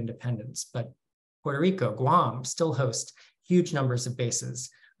facto independence, but Puerto Rico, Guam still host huge numbers of bases.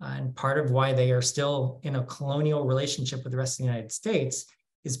 And part of why they are still in a colonial relationship with the rest of the United States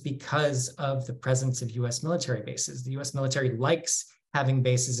is because of the presence of US military bases. The US military likes having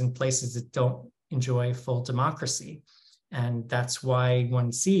bases in places that don't enjoy full democracy. And that's why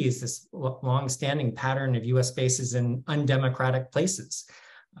one sees this long-standing pattern of US bases in undemocratic places.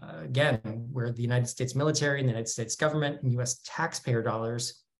 Again, where the United States military and the United States government and US taxpayer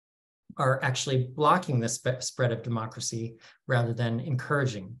dollars are actually blocking the spread of democracy rather than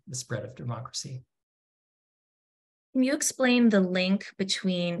encouraging the spread of democracy. Can you explain the link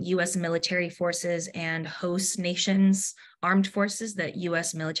between US military forces and host nations' armed forces that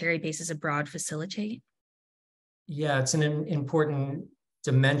US military bases abroad facilitate? Yeah, it's an important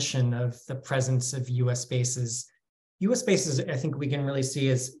dimension of the presence of US bases. US bases, I think we can really see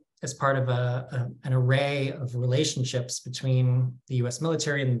as part of an array of relationships between the US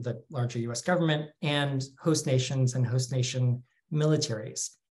military and the larger US government and host nations and host nation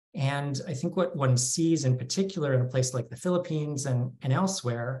militaries. And I think what one sees in particular in a place like the Philippines and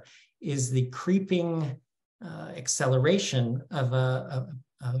elsewhere is the creeping acceleration of a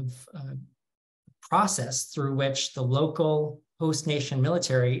process through which the local host nation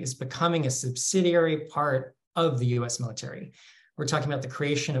military is becoming a subsidiary part of the US military. We're talking about the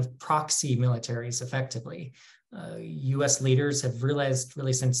creation of proxy militaries effectively. US leaders have realized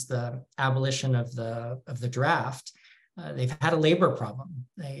really since the abolition of the draft, they've had a labor problem.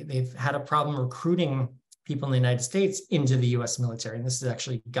 They've had a problem recruiting people in the United States into the US military. And this has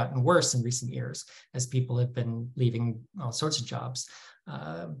actually gotten worse in recent years as people have been leaving all sorts of jobs.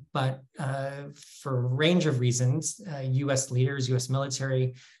 But for a range of reasons, US leaders, US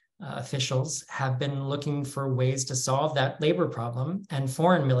military officials have been looking for ways to solve that labor problem, and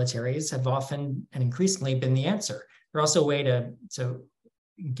foreign militaries have often and increasingly been the answer. They're also a way to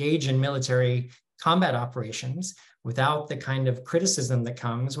engage in military combat operations without the kind of criticism that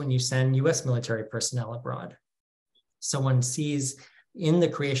comes when you send US military personnel abroad. So one sees in the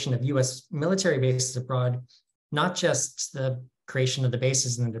creation of US military bases abroad, not just the creation of the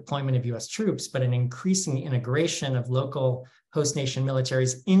bases and the deployment of US troops, but an increasing integration of local host nation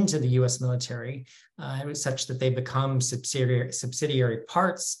militaries into the US military, such that they become subsidiary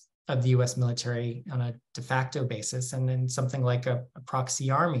parts of the US military on a de facto basis, and then something like a proxy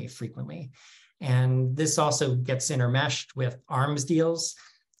army frequently. And this also gets intermeshed with arms deals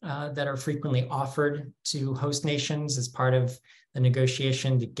that are frequently offered to host nations as part of the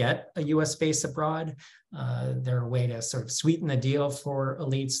negotiation to get a US base abroad. They're a way to sort of sweeten the deal for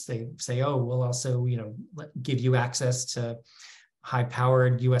elites. They say, oh, we'll also, give you access to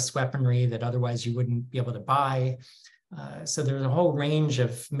high-powered US weaponry that otherwise you wouldn't be able to buy. So there's a whole range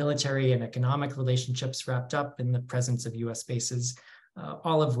of military and economic relationships wrapped up in the presence of US bases,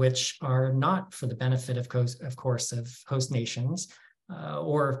 all of which are not for the benefit, of course, of host nations,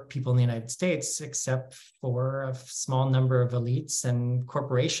 or people in the United States, except for a small number of elites and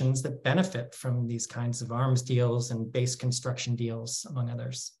corporations that benefit from these kinds of arms deals and base construction deals, among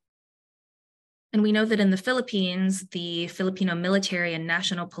others. And we know that in the Philippines, the Filipino military and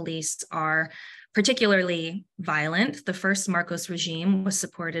national police are particularly violent. The first Marcos regime was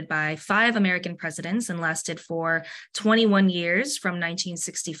supported by 5 American presidents and lasted for 21 years from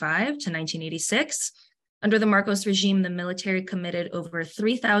 1965 to 1986. Under the Marcos regime, the military committed over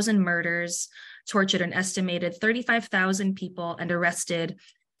 3,000 murders, tortured an estimated 35,000 people, and arrested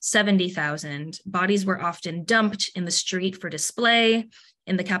 70,000. Bodies were often dumped in the street for display.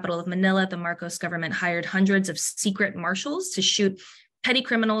 In the capital of Manila, the Marcos government hired hundreds of secret marshals to shoot petty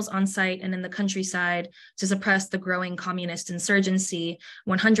criminals on site, and in the countryside to suppress the growing communist insurgency.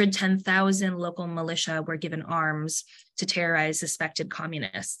 110,000 local militia were given arms to terrorize suspected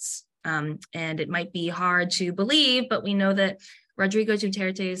communists. And it might be hard to believe, but we know that Rodrigo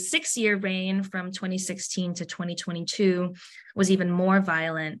Duterte's 6-year reign from 2016 to 2022 was even more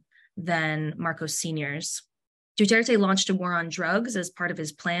violent than Marcos Sr.'s. Duterte launched a war on drugs as part of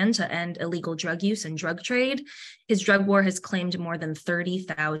his plan to end illegal drug use and drug trade. His drug war has claimed more than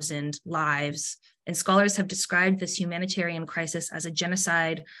 30,000 lives, and scholars have described this humanitarian crisis as a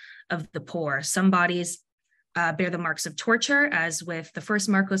genocide of the poor. Some bodies bear the marks of torture, as with the first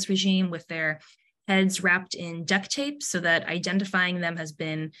Marcos regime, with their heads wrapped in duct tape so that identifying them has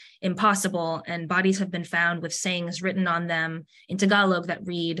been impossible, and bodies have been found with sayings written on them in Tagalog that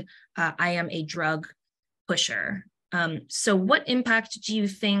read, "I am a drug pusher." So what impact do you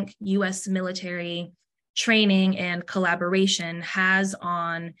think US military training and collaboration has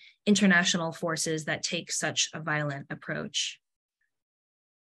on international forces that take such a violent approach?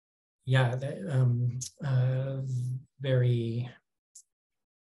 Yeah, very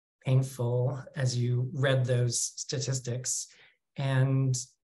painful as you read those statistics. And,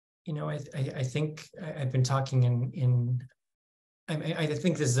 you know, I think I've been talking I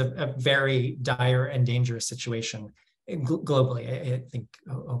think this is a very dire and dangerous situation globally. I think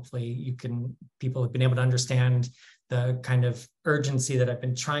hopefully people have been able to understand the kind of urgency that I've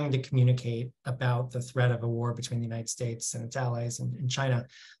been trying to communicate about the threat of a war between the United States and its allies and China.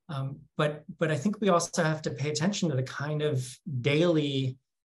 But I think we also have to pay attention to the kind of daily,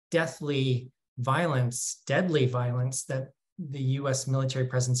 deathly violence, deadly violence that the US military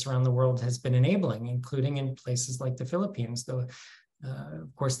presence around the world has been enabling, including in places like the Philippines. Though,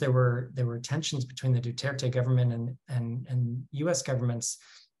 of course, there were tensions between the Duterte government and US governments,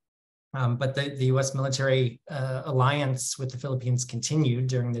 but the US military alliance with the Philippines continued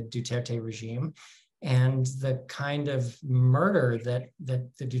during the Duterte regime. And the kind of murder that the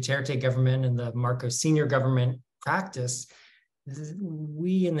Duterte government and the Marcos Sr. government practice,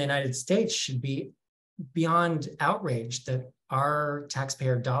 we in the United States should be beyond outraged that our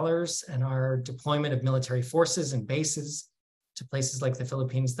taxpayer dollars and our deployment of military forces and bases to places like the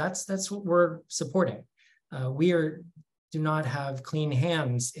Philippines, that's what we're supporting. We do not have clean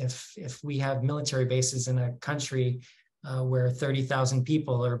hands if we have military bases in a country where 30,000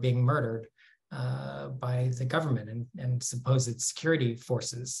 people are being murdered by the government and supposed security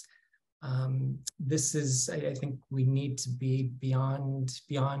forces. This is, I think we need to be beyond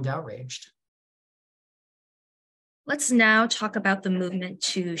outraged. Let's now talk about the movement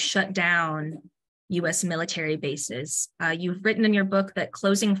to shut down US military bases. You've written in your book that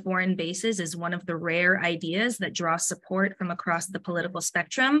closing foreign bases is one of the rare ideas that draw support from across the political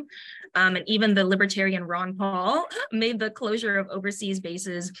spectrum. And even the libertarian Ron Paul made the closure of overseas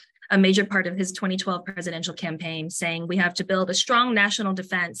bases a major part of his 2012 presidential campaign, saying we have to build a strong national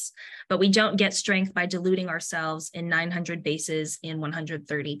defense, but we don't get strength by diluting ourselves in 900 bases in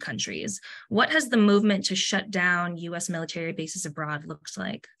 130 countries. What has the movement to shut down US military bases abroad looked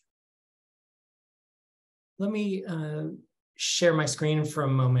like? Let me share my screen for a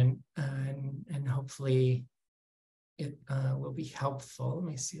moment and hopefully it will be helpful. Let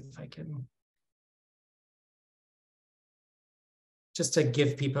me see if I can. Just to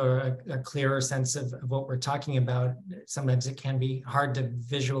give people a clearer sense of what we're talking about. Sometimes it can be hard to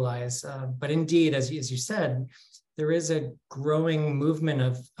visualize, but indeed, as you said, there is a growing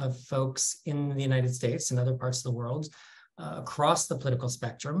movement of folks in the United States and other parts of the world across the political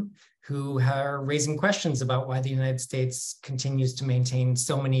spectrum who are raising questions about why the United States continues to maintain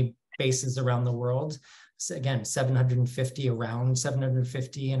so many bases around the world. So again, 750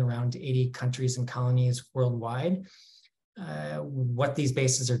 in around 80 countries and colonies worldwide. What these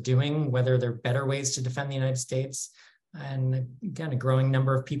bases are doing, whether they're better ways to defend the United States. And again, a growing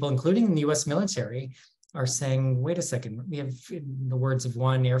number of people, including the US military, are saying, wait a second, we have, in the words of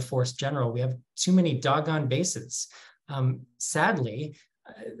one Air Force general, we have too many doggone bases. Sadly,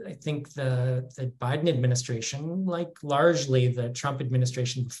 I think the Biden administration, like largely the Trump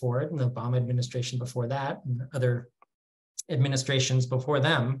administration before it and the Obama administration before that and other administrations before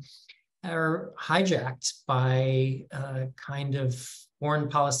them, are hijacked by a kind of foreign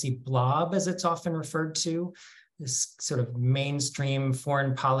policy blob, as it's often referred to, this sort of mainstream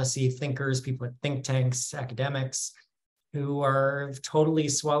foreign policy thinkers, people at think tanks, academics, who are totally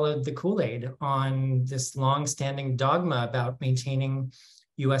swallowed the Kool-Aid on this long-standing dogma about maintaining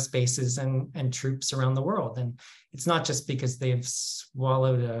US bases and troops around the world. And it's not just because they've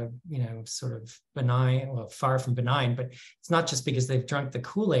swallowed a, sort of benign, well, far from benign, but it's not just because they've drunk the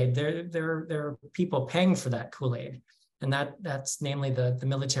Kool-Aid. There are people paying for that Kool-Aid. And that's namely the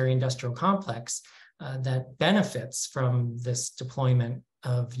military industrial complex that benefits from this deployment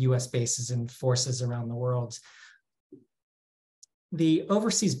of US bases and forces around the world. The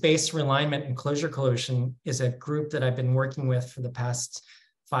Overseas Base Realignment and Closure Coalition is a group that I've been working with for the past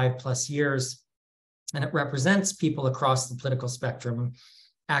 5+ years, and it represents people across the political spectrum,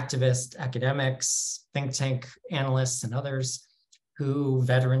 activists, academics, think tank analysts, and others,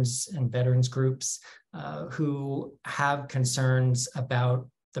 veterans and veterans groups, who have concerns about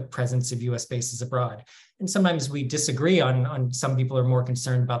the presence of US bases abroad. And sometimes we disagree on some people are more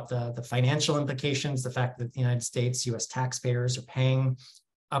concerned about the financial implications, the fact that the United States, US taxpayers are paying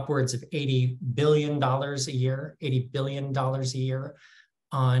upwards of $80 billion a year, $80 billion a year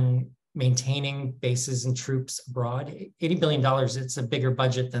on maintaining bases and troops abroad. $80 billion, it's a bigger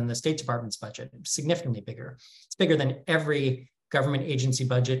budget than the State Department's budget, significantly bigger. It's bigger than every government agency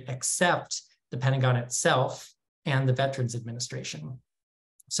budget except the Pentagon itself and the Veterans Administration.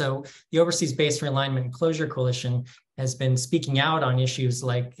 So the Overseas Base Realignment and Closure Coalition has been speaking out on issues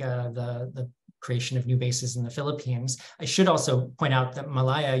like the creation of new bases in the Philippines. I should also point out that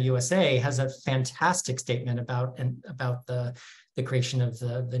Malaya USA has a fantastic statement about the creation of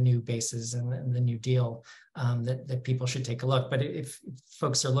the new bases and the new deal that people should take a look. But if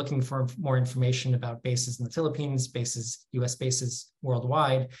folks are looking for more information about bases in the Philippines, US bases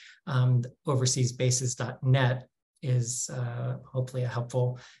worldwide, overseasbases.net is hopefully a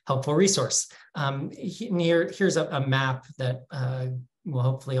helpful resource. Here's a map that will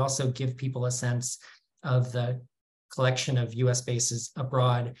hopefully also give people a sense of the collection of US bases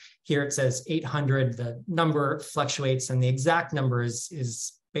abroad. Here it says 800, the number fluctuates, and the exact number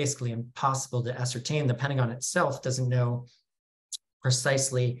is basically impossible to ascertain. The Pentagon itself doesn't know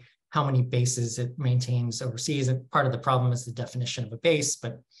precisely how many bases it maintains overseas. And part of the problem is the definition of a base,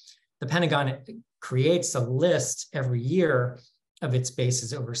 but the Pentagon creates a list every year of its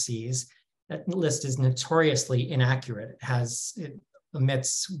bases overseas. That list is notoriously inaccurate. It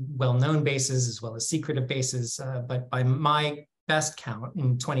omits well-known bases as well as secretive bases, but by my best count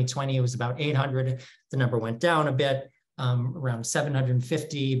in 2020, it was about 800. The number went down a bit, around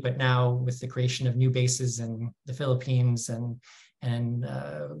 750, but now with the creation of new bases in the Philippines and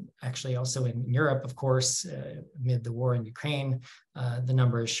actually also in Europe, of course, amid the war in Ukraine, the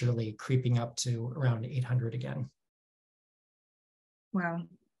number is surely creeping up to around 800 again. Wow.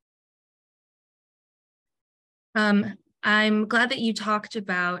 I'm glad that you talked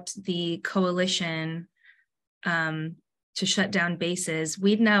about the coalition to shut down bases.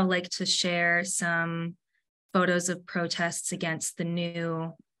 We'd now like to share some photos of protests against the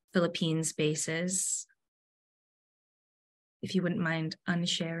new Philippines bases, if you wouldn't mind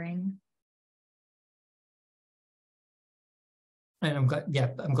unsharing. And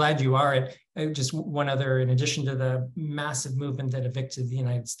I'm glad you are. Just one other, in addition to the massive movement that evicted the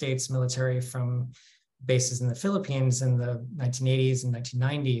United States military from bases in the Philippines in the 1980s and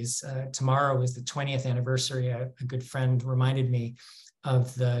 1990s, tomorrow is the 20th anniversary. A good friend reminded me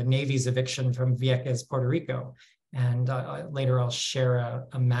of the Navy's eviction from Vieques, Puerto Rico. And later I'll share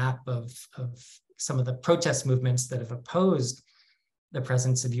a map of some of the protest movements that have opposed the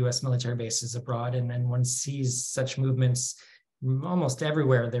presence of US military bases abroad. And then one sees such movements almost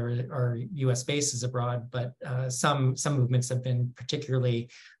everywhere. There are US bases abroad, but some movements have been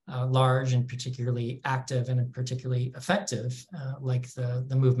particularly large and particularly active and particularly effective, like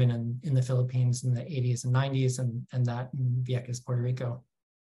the movement in the Philippines in the 80s and 90s and that in Vieques, Puerto Rico.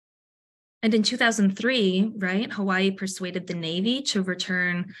 And in 2003, right, Hawaii persuaded the Navy to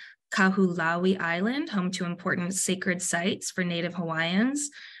return Kahulawi Island, home to important sacred sites for Native Hawaiians.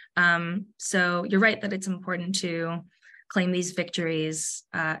 So you're right that it's important to claim these victories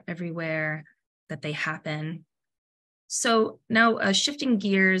everywhere that they happen. So now shifting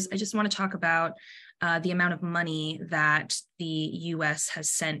gears, I just want to talk about the amount of money that the US has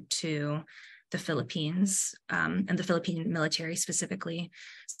sent to the Philippines and the Philippine military specifically.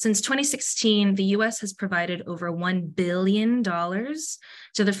 Since 2016, the US has provided over $1 billion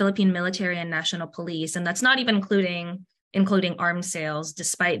to the Philippine military and national police, and that's not even including arms sales,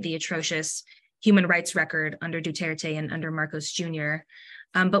 despite the atrocious human rights record under Duterte and under Marcos Jr.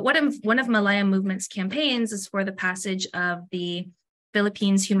 But one of Malaya Movement's campaigns is for the passage of the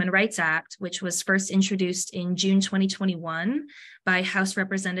Philippines Human Rights Act, which was first introduced in June 2021 by House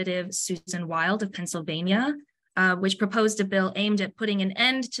Representative Susan Wild of Pennsylvania, which proposed a bill aimed at putting an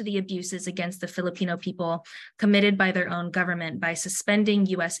end to the abuses against the Filipino people committed by their own government by suspending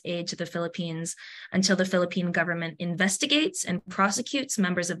US aid to the Philippines until the Philippine government investigates and prosecutes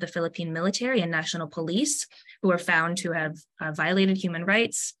members of the Philippine military and national police who are found to have violated human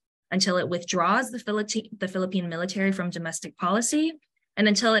rights, until it withdraws the Philippine military from domestic policy, and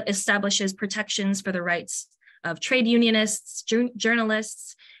until it establishes protections for the rights of trade unionists,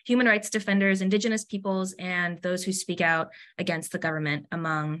 journalists, human rights defenders, indigenous peoples, and those who speak out against the government,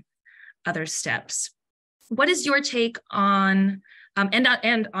 among other steps. What is your take on,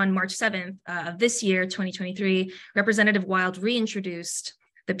 and on March 7th of this year, 2023, Representative Wild reintroduced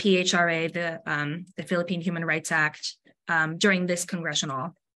the PHRA, the Philippine Human Rights Act, during this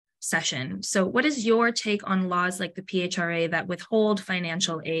congressional session. So what is your take on laws like the PHRA that withhold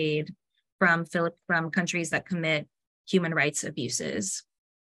financial aid from countries that commit human rights abuses?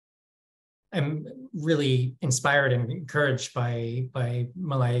 I'm really inspired and encouraged by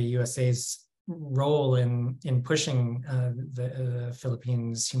Malaya USA's role in pushing the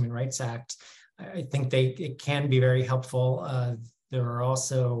Philippines Human Rights Act. I think it can be very helpful. There are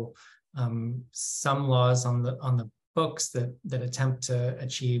also some laws on the books that attempt to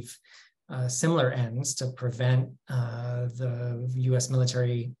achieve similar ends to prevent the U.S.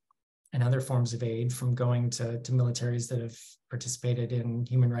 military and other forms of aid from going to militaries that have participated in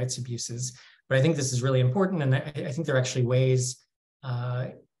human rights abuses. But I think this is really important, and I think there are actually ways,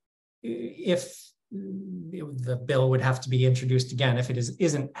 if the bill would have to be introduced again, if it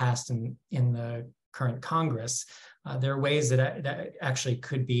isn't passed in the current Congress, there are ways that actually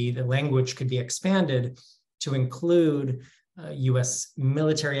could be, the language could be expanded to include U.S.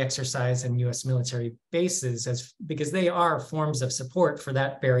 military exercise and U.S. military bases, because they are forms of support for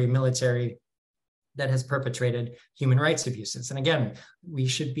that very military that has perpetrated human rights abuses. And again, we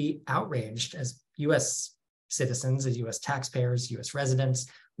should be outraged as U.S. citizens, as U.S. taxpayers, U.S. residents.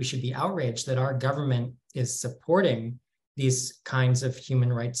 We should be outraged that our government is supporting these kinds of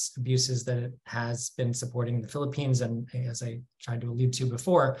human rights abuses that it has been supporting in the Philippines, and as I tried to allude to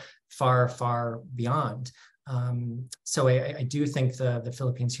before, far, far beyond. So I do think the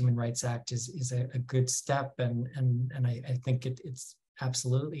Philippines Human Rights Act is a good step, and I think it's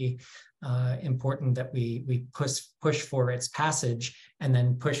absolutely important that we push for its passage, and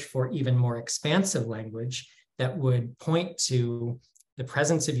then push for even more expansive language that would point to the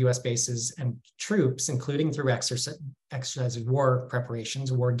presence of U.S. bases and troops, including through exercises, war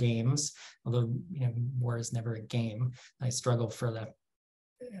preparations, war games, although war is never a game. I struggle for the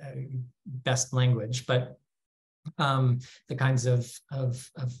best language, but the kinds of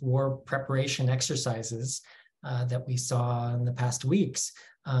war preparation exercises that we saw in the past weeks.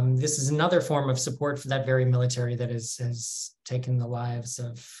 This is another form of support for that very military that has taken the lives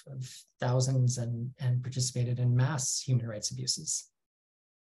of thousands and participated in mass human rights abuses.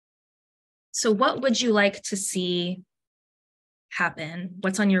 So what would you like to see happen?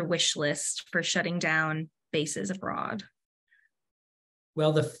 What's on your wish list for shutting down bases abroad?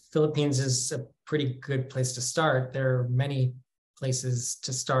 Well, the Philippines is a pretty good place to start. There are many places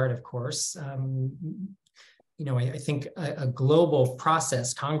to start, of course. I think a global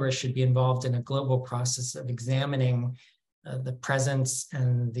process, Congress should be involved in a global process of examining the presence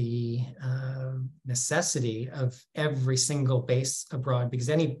and the necessity of every single base abroad, because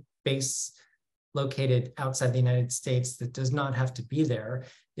any base located outside the United States that does not have to be there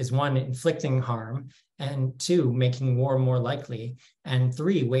is, one, inflicting harm, and two, making war more likely, and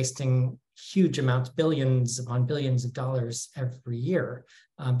three, wasting huge amounts, billions upon billions of dollars every year.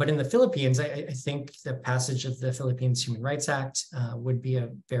 But in the Philippines, I think the passage of the Philippines Human Rights Act would be a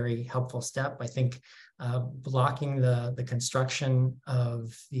very helpful step. I think blocking the construction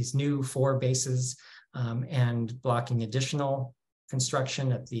of these new 4 bases and blocking additional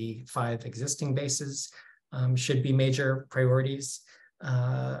construction at the 5 existing bases should be major priorities.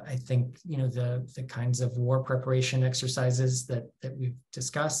 I think the kinds of war preparation exercises that we've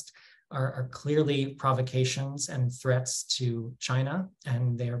discussed are clearly provocations and threats to China,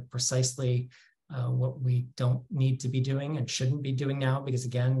 and they are precisely what we don't need to be doing and shouldn't be doing now, because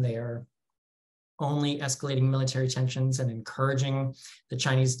again, they are only escalating military tensions and encouraging the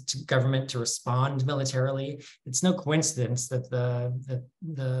Chinese government to respond militarily. It's no coincidence that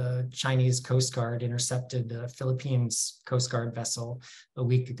the Chinese Coast Guard intercepted a Philippines Coast Guard vessel a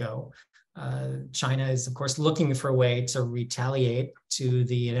week ago. China is, of course, looking for a way to retaliate to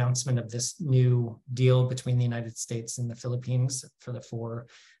the announcement of this new deal between the United States and the Philippines for the 4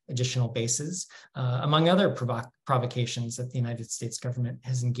 additional bases, among other provocations that the United States government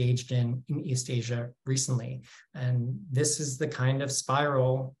has engaged in East Asia recently. And this is the kind of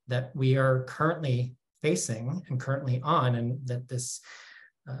spiral that we are currently facing and currently on, and that this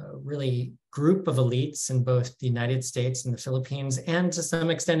really group of elites in both the United States and the Philippines, and to some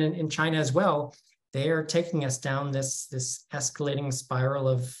extent in China as well, they are taking us down this escalating spiral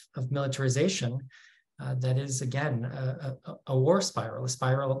of militarization that is, again, a war spiral, a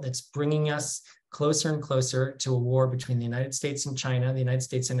spiral that's bringing us closer and closer to a war between the United States and China, the United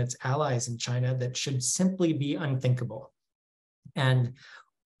States and its allies in China, that should simply be unthinkable. And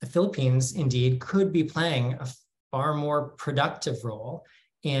the Philippines, indeed, could be playing a far more productive role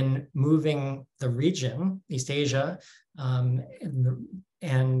in moving the region, East Asia, and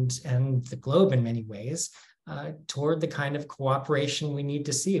the globe in many ways, toward the kind of cooperation we need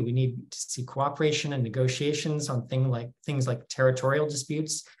to see. We need to see cooperation and negotiations on things like territorial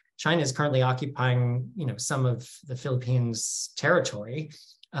disputes. China is currently occupying, some of the Philippines' territory,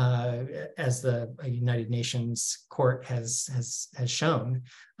 as the United Nations court has shown.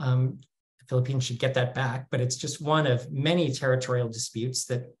 The Philippines should get that back, but it's just one of many territorial disputes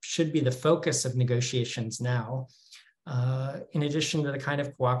that should be the focus of negotiations now, in addition to the kind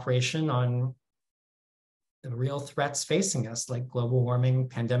of cooperation on the real threats facing us, like global warming,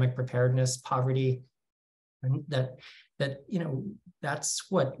 pandemic preparedness, poverty, and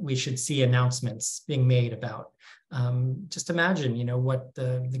that's what we should see announcements being made about. Just imagine, what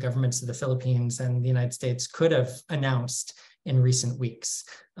the governments of the Philippines and the United States could have announced in recent weeks,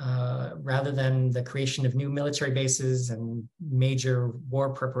 rather than the creation of new military bases and major war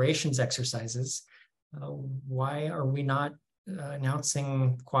preparations exercises. Why are we not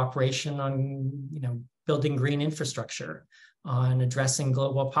announcing cooperation on, building green infrastructure, on addressing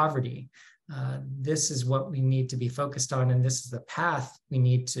global poverty? This is what we need to be focused on, and this is the path we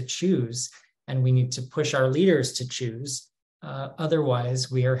need to choose, and we need to push our leaders to choose. Otherwise,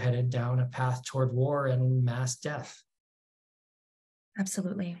 we are headed down a path toward war and mass death.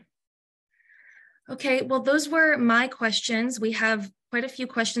 Absolutely. Okay, well, those were my questions. We have quite a few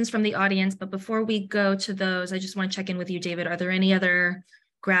questions from the audience, but before we go to those, I just want to check in with you, David. Are there any other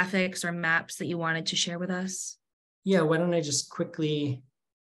graphics or maps that you wanted to share with us? Yeah, why don't I just quickly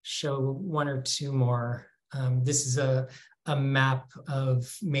show 1 or 2 more. This is a map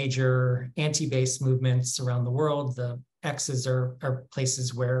of major anti-base movements around the world. The X's are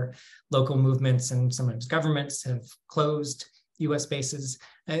places where local movements and sometimes governments have closed US bases.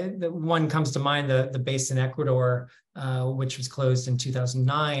 The one comes to mind, the base in Ecuador, which was closed in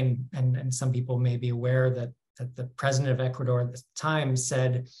 2009. And some people may be aware that the president of Ecuador at the time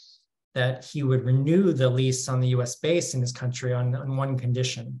said that he would renew the lease on the US base in his country on one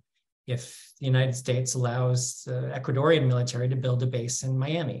condition: if the United States allows the Ecuadorian military to build a base in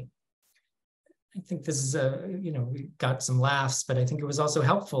Miami. I think this is we got some laughs, but I think it was also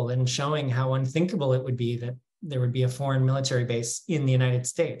helpful in showing how unthinkable it would be that there would be a foreign military base in the United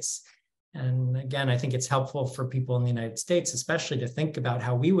States. And again, I think it's helpful for people in the United States, especially, to think about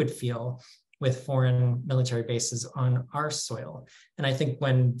how we would feel with foreign military bases on our soil. And I think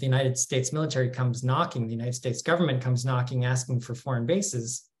when the United States military comes knocking, the United States government comes knocking, asking for foreign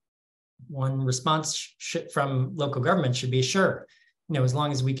bases, one response from local government should be, sure, as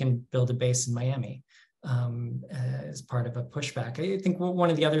long as we can build a base in Miami, as part of a pushback. I think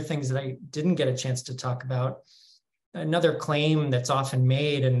one of the other things that I didn't get a chance to talk about, another claim that's often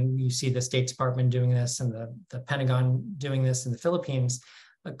made, and you see the State Department doing this and the Pentagon doing this in the Philippines,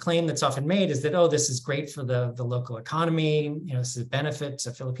 a claim that's often made is that, this is great for the local economy, this is a benefit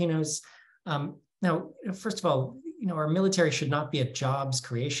to Filipinos. Now, first of all, our military should not be a jobs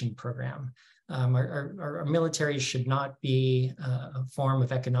creation program. Our military should not be a form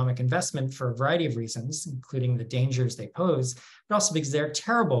of economic investment for a variety of reasons, including the dangers they pose, but also because they're a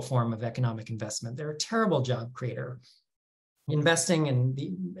terrible form of economic investment. They're a terrible job creator. Investing in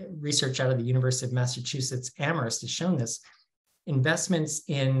the research out of the University of Massachusetts Amherst has shown this. Investments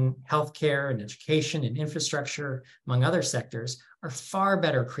in healthcare and education and infrastructure, among other sectors, are far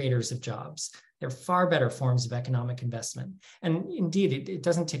better creators of jobs. They're far better forms of economic investment. And indeed, it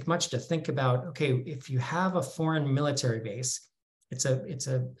doesn't take much to think about, okay, if you have a foreign military base, it's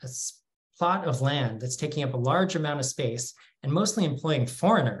a plot of land that's taking up a large amount of space and mostly employing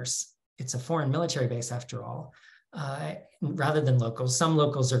foreigners. it's a foreign military base after all, rather than locals. Some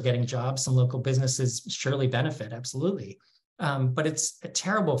locals are getting jobs, some local businesses surely benefit, absolutely. But it's a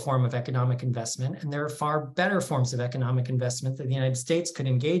terrible form of economic investment, and there are far better forms of economic investment that the United States could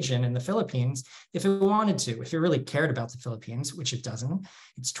engage in the Philippines if it wanted to, if it really cared about the Philippines, which it doesn't.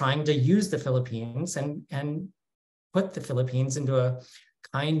 It's trying to use the Philippines and put the Philippines into a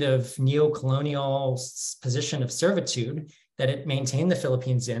kind of neo-colonial position of servitude that it maintained the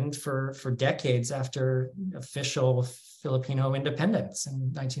Philippines in for decades after official Filipino independence in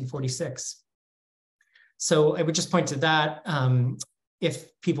 1946. So I would just point to that.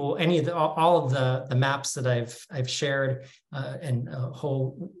 If people, all of the maps that I've shared and a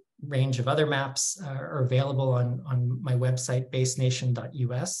whole range of other maps are available on my website,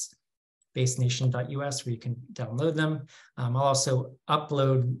 basenation.us, where you can download them. I'll also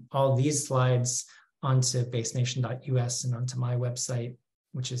upload all these slides onto basenation.us and onto my website,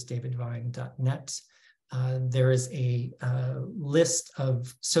 which is davidvine.net. There is a list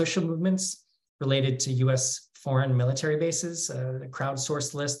of social movements related to US foreign military bases, a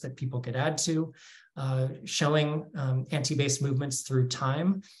crowdsourced list that people could add to, showing anti-base movements through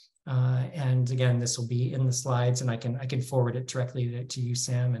time. And again, this will be in the slides, and I can forward it directly to you,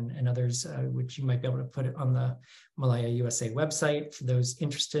 Sam, and others, which you might be able to put it on the Malaya USA website for those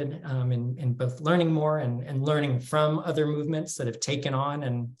interested in both learning more and learning from other movements that have taken on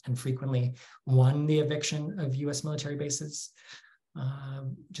and frequently won the eviction of US military bases.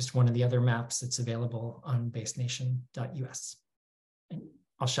 Just one of the other maps that's available on basenation.us. And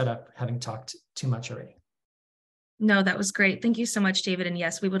I'll shut up, having talked too much already. No, that was great. Thank you so much, David. And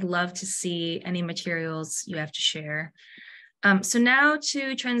yes, we would love to see any materials you have to share. So now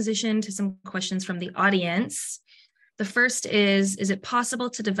to transition to some questions from the audience. The first is it possible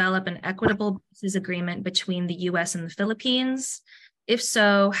to develop an equitable bases agreement between the US and the Philippines? If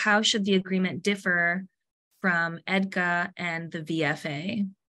so, how should the agreement differ from EDCA and the VFA?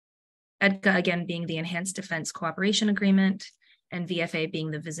 EDCA, again, being the Enhanced Defense Cooperation Agreement, and VFA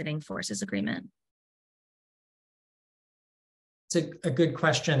being the Visiting Forces Agreement. It's a good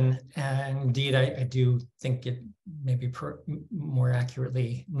question, and indeed, I do think it may be more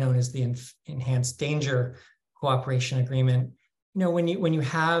accurately known as the Enhanced Danger Cooperation Agreement. You know, when you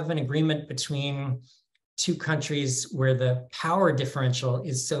have an agreement between two countries where the power differential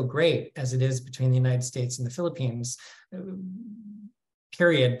is so great as it is between the United States and the Philippines,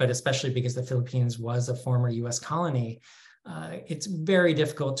 period, but especially because the Philippines was a former US colony, it's very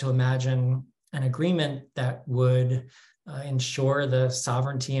difficult to imagine an agreement that would ensure the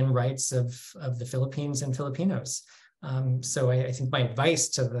sovereignty and rights of the Philippines and Filipinos. So I think my advice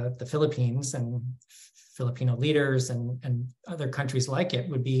to the Philippines and Filipino leaders and other countries like it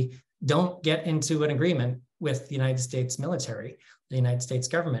would be, don't get into an agreement with the United States military, the United States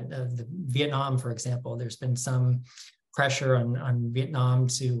government. Vietnam, for example, there's been some pressure on Vietnam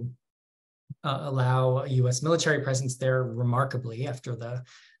to allow a US military presence there, remarkably, after the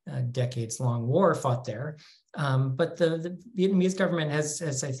decades-long war fought there. But the Vietnamese government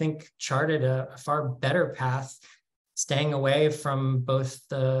has, I think, charted a far better path, staying away from both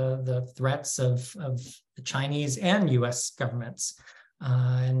the threats of the Chinese and US governments.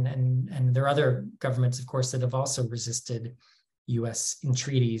 And there are other governments, of course, that have also resisted US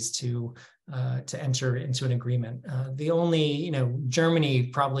entreaties to enter into an agreement. The only, Germany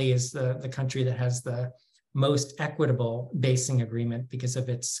probably is the country that has the most equitable basing agreement because of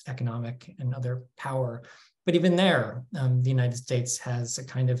its economic and other power. But even there, the United States has a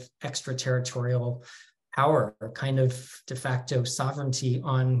kind of extraterritorial power, a kind of de facto sovereignty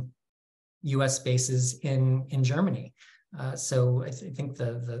on US bases in Germany. So I think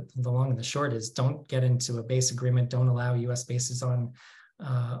the long and the short is, don't get into a base agreement, don't allow US bases on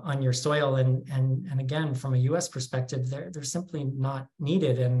your soil. And again, from a US perspective, they're simply not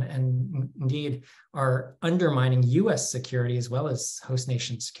needed and indeed are undermining US security as well as host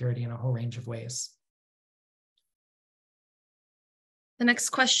nation security in a whole range of ways. The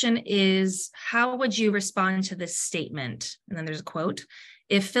next question is, how would you respond to this statement? And then there's a quote: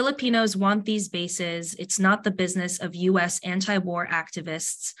 if Filipinos want these bases, it's not the business of US anti-war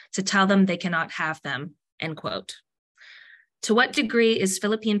activists to tell them they cannot have them, end quote. To what degree is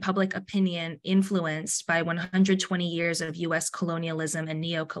Philippine public opinion influenced by 120 years of US colonialism and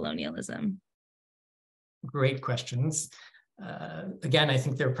neocolonialism? Great questions. Again, I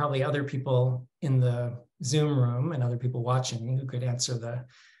think there are probably other people in the Zoom room and other people watching who could answer the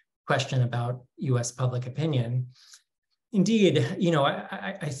question about US public opinion. Indeed,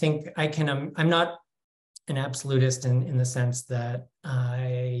 I think I'm not an absolutist in the sense that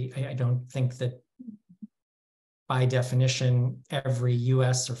I don't think that by definition, every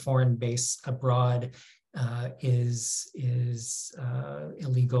US or foreign base abroad is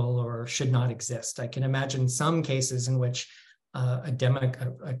illegal or should not exist. I can imagine some cases in which a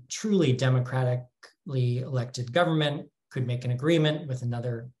truly democratically elected government could make an agreement with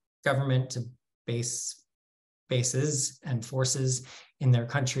another government to base bases and forces in their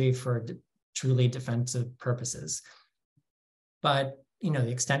country for truly defensive purposes. But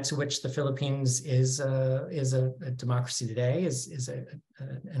the extent to which the Philippines is a democracy today is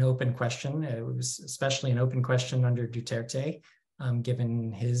an open question. It was especially an open question under Duterte,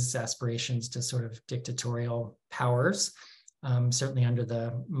 given his aspirations to sort of dictatorial powers. Certainly under the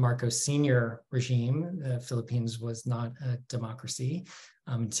Marcos Sr. regime, the Philippines was not a democracy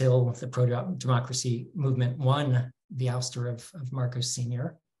until the pro-democracy movement won the ouster of Marcos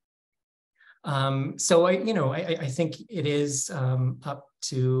Sr. So I think it is up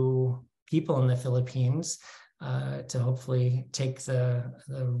to people in the Philippines to hopefully take the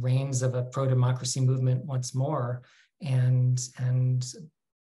reins of a pro-democracy movement once more and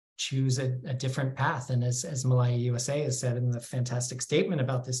choose a different path. And as Malaya USA has said in the fantastic statement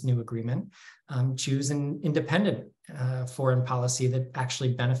about this new agreement, choose an independent foreign policy that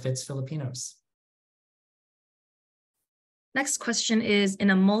actually benefits Filipinos. Next question is, in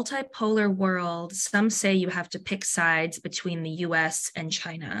a multipolar world, some say you have to pick sides between the US and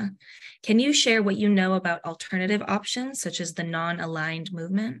China. Can you share what you know about alternative options, such as the non-aligned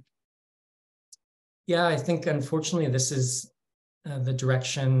movement? Yeah, I think unfortunately this is the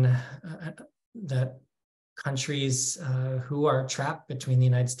direction that countries who are trapped between the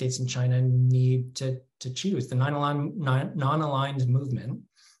United States and China need to choose. The non-aligned movement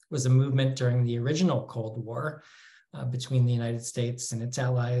was a movement during the original Cold War between the United States and its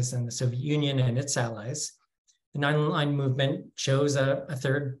allies and the Soviet Union and its allies. The non-aligned movement chose a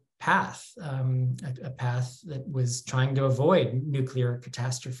third path, a path that was trying to avoid nuclear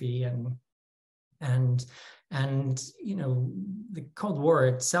catastrophe and the Cold War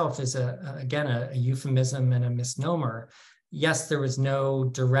itself is again a euphemism and a misnomer. Yes, there was no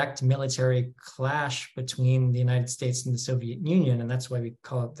direct military clash between the United States and the Soviet Union, and that's why we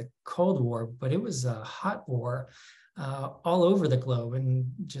call it the Cold War, but it was a hot war all over the globe. And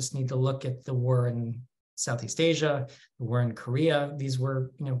just need to look at the war in Southeast Asia, the war in Korea. These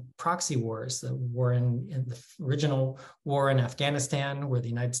were, proxy wars. The war in the original war in Afghanistan, where the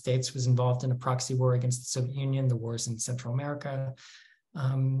United States was involved in a proxy war against the Soviet Union, the wars in Central America.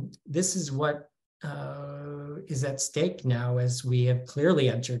 This is what is at stake now, as we have clearly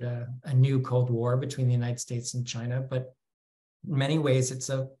entered a new Cold War between the United States and China. But in many ways, it's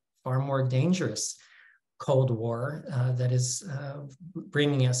a far more dangerous Cold War that is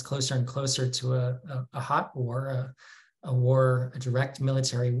bringing us closer and closer to a hot war, a direct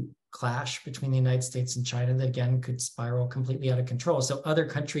military clash between the United States and China that again could spiral completely out of control. So other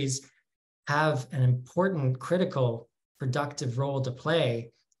countries have an important, critical, productive role to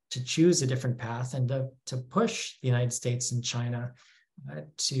play to choose a different path and to push the United States and China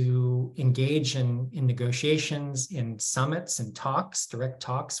to engage in negotiations, in summits and talks, direct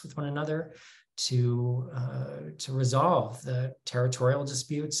talks with one another, to resolve the territorial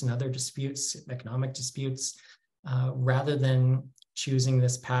disputes and other disputes, economic disputes, rather than choosing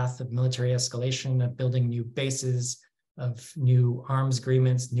this path of military escalation, of building new bases, of new arms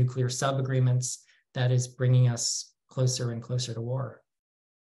agreements, nuclear sub-agreements, that is bringing us closer and closer to war.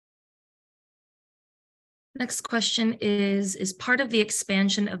 Next question is part of the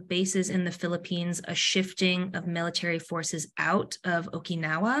expansion of bases in the Philippines a shifting of military forces out of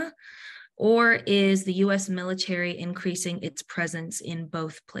Okinawa? Or is the US military increasing its presence in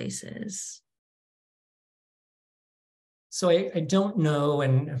both places? So I don't know,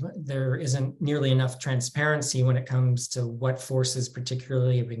 and there isn't nearly enough transparency when it comes to what forces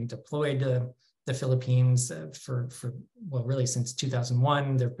particularly are being deployed to the Philippines really since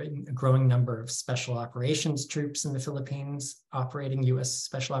 2001. There have been a growing number of special operations troops in the Philippines, operating US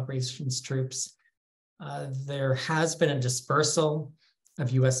special operations troops. There has been a dispersal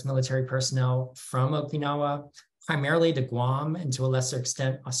of US military personnel from Okinawa, primarily to Guam and to a lesser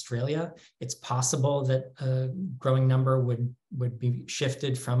extent, Australia. It's possible that a growing number would be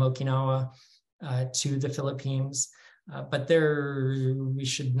shifted from Okinawa to the Philippines. But we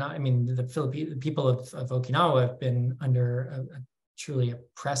should not, the people of Okinawa have been under a truly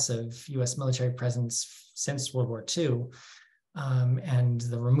oppressive US military presence since World War II. And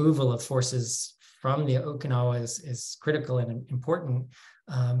the removal of forces from the Okinawa is critical and important,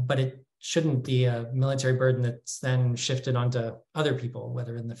 but it shouldn't be a military burden that's then shifted onto other people,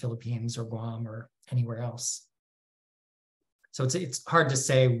 whether in the Philippines or Guam or anywhere else. So it's hard to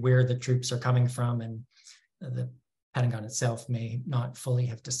say where the troops are coming from, and Pentagon itself may not fully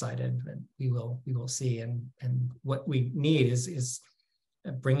have decided, but we will see. And what we need is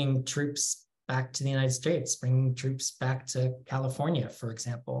bringing troops back to the United States, bringing troops back to California, for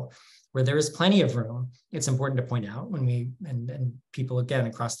example, where there is plenty of room. It's important to point out when and people, again,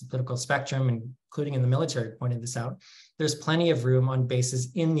 across the political spectrum, including in the military, pointed this out, there's plenty of room on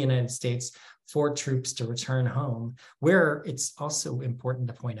bases in the United States for troops to return home, where it's also important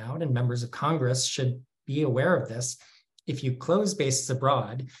to point out, and members of Congress should be aware of this, if you close bases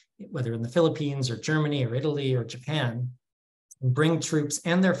abroad, whether in the Philippines or Germany or Italy or Japan, and bring troops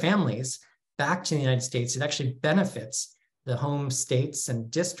and their families back to the United States, it actually benefits the home states and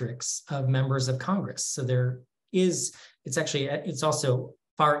districts of members of Congress. So it's also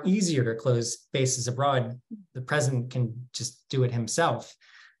far easier to close bases abroad. The president can just do it himself,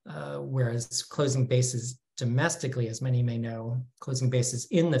 whereas closing bases domestically, as many may know, closing bases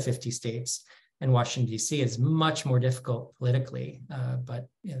in the 50 states and Washington, D.C. is much more difficult politically, but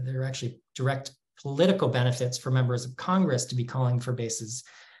there are actually direct political benefits for members of Congress to be calling for base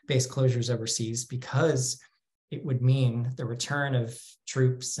closures overseas, because it would mean the return of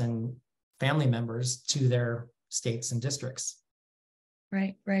troops and family members to their states and districts.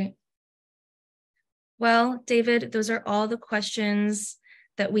 Right, right. Well, David, those are all the questions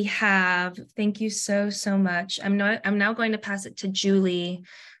that we have. Thank you so much. I'm now going to pass it to Julie,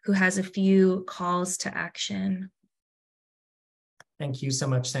 who has a few calls to action. Thank you so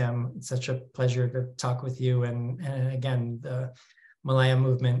much, Sam. It's such a pleasure to talk with you. And again, the Malaya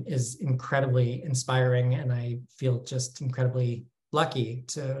movement is incredibly inspiring, and I feel just incredibly lucky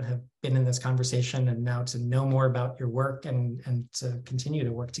to have been in this conversation and now to know more about your work and to continue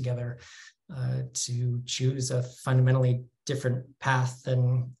to work together to choose a fundamentally different path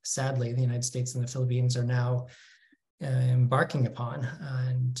than, sadly, the United States and the Philippines are now embarking upon,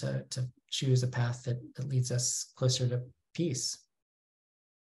 and to choose a path that leads us closer to peace.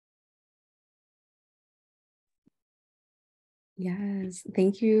 Yes,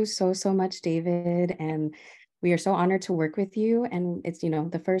 thank you so much, David. And we are so honored to work with you. And it's,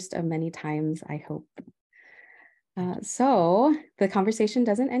 the first of many times, I hope. So the conversation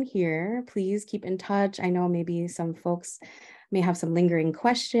doesn't end here. Please keep in touch. I know maybe some folks may have some lingering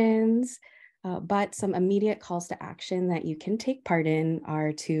questions, but some immediate calls to action that you can take part in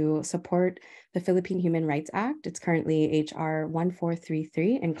are to support the Philippine Human Rights Act. It's currently H.R.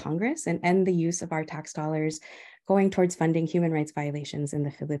 1433 in Congress, and end the use of our tax dollars going towards funding human rights violations in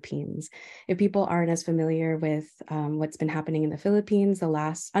the Philippines. If people aren't as familiar with what's been happening in the Philippines,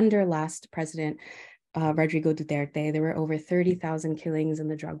 under last president, Rodrigo Duterte, there were over 30,000 killings in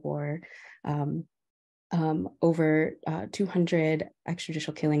the drug war, over 200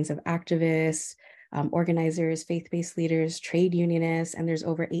 extrajudicial killings of activists, organizers, faith-based leaders, trade unionists, and there's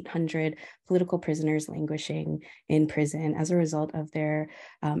over 800 political prisoners languishing in prison as a result of their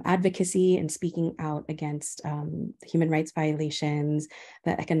advocacy and speaking out against human rights violations,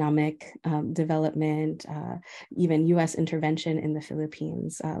 the economic development, even US intervention in the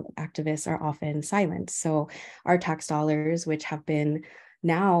Philippines. Activists are often silenced. So our tax dollars, which have been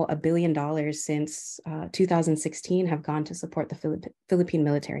now $1 billion since 2016, have gone to support the Philippine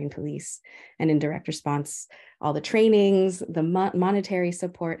military and police. And in direct response, all the trainings, the monetary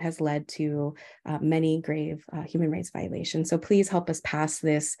support has led to many grave human rights violations. So please help us pass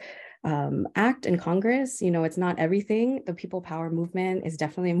this act in Congress. It's not everything. The people power movement is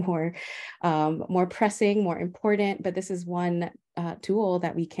definitely more pressing, more important, but this is one tool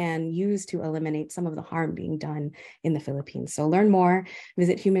that we can use to eliminate some of the harm being done in the Philippines. So learn more,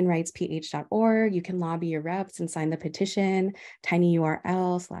 visit humanrightsph.org. You can lobby your reps and sign the petition,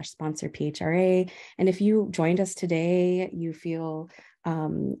 tinyurl/sponsor PHRA. And if you joined us today, you feel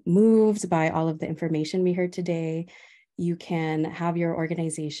moved by all of the information we heard today, you can have your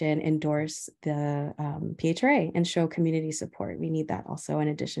organization endorse the PHRA and show community support. We need that also, in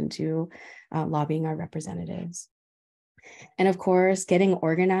addition to lobbying our representatives. And of course, getting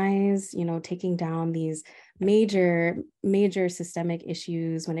organized, taking down these major systemic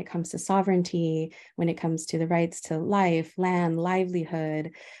issues when it comes to sovereignty, when it comes to the rights to life, land,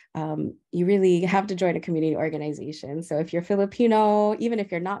 livelihood. You really have to join a community organization. So if you're Filipino, even if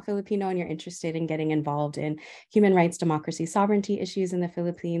you're not Filipino and you're interested in getting involved in human rights, democracy, sovereignty issues in the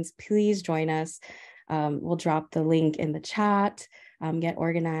Philippines, please join us. We'll drop the link in the chat. Get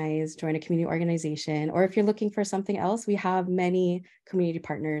organized, join a community organization, or if you're looking for something else, we have many community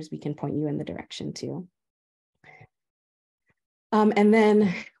partners we can point you in the direction to. And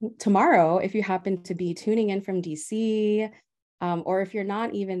then tomorrow, if you happen to be tuning in from DC, or if you're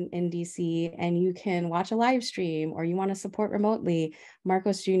not even in DC and you can watch a live stream or you want to support remotely,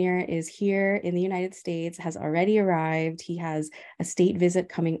 Marcos Jr. is here in the United States, has already arrived. He has a state visit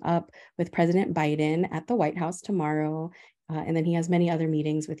coming up with President Biden at the White House tomorrow. And then he has many other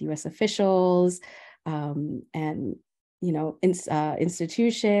meetings with US officials and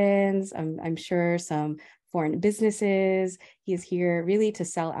institutions. I'm sure some foreign businesses. He is here really to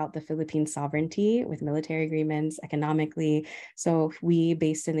sell out the Philippine sovereignty with military agreements economically. So we,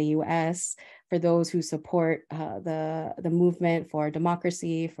 based in the US, for those who support the movement for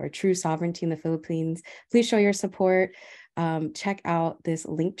democracy, for true sovereignty in the Philippines, please show your support. Check out this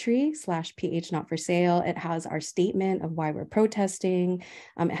Linktree/PH Not For Sale. It has our statement of why we're protesting.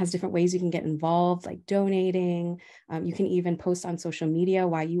 It has different ways you can get involved, like donating. You can even post on social media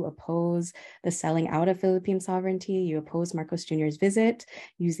why you oppose the selling out of Philippine sovereignty. You oppose Marcos Jr.'s visit.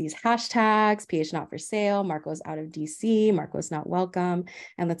 Use these hashtags, PH Not For Sale, Marcos out of DC, Marcos not welcome.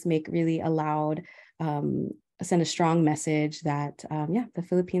 And let's make really a loud, send a strong message that, the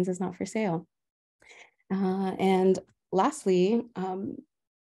Philippines is not for sale. And lastly,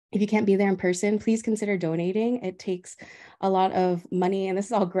 if you can't be there in person, please consider donating. It takes a lot of money, and this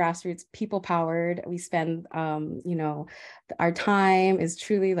is all grassroots, people powered. We spend, our time is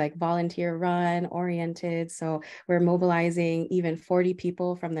truly like volunteer run oriented. So we're mobilizing even 40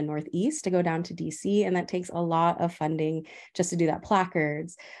 people from the Northeast to go down to DC. And that takes a lot of funding just to do that.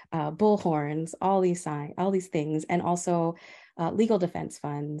 Placards, bullhorns, all these things, and also legal defense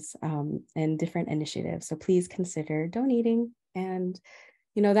funds and different initiatives. So please consider donating. And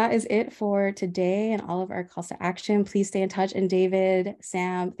that is it for today and all of our calls to action. Please stay in touch. And David,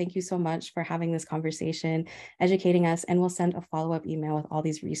 Sam, thank you so much for having this conversation, educating us, and we'll send a follow-up email with all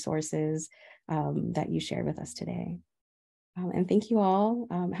these resources that you shared with us today. And thank you all.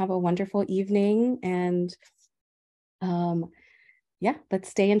 Have a wonderful evening. And let's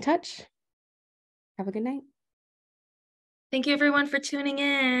stay in touch. Have a good night. Thank you everyone for tuning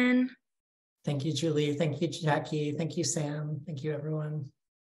in. Thank you, Julie. Thank you, Jackie. Thank you, Sam. Thank you, everyone.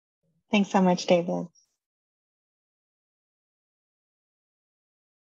 Thanks so much, David.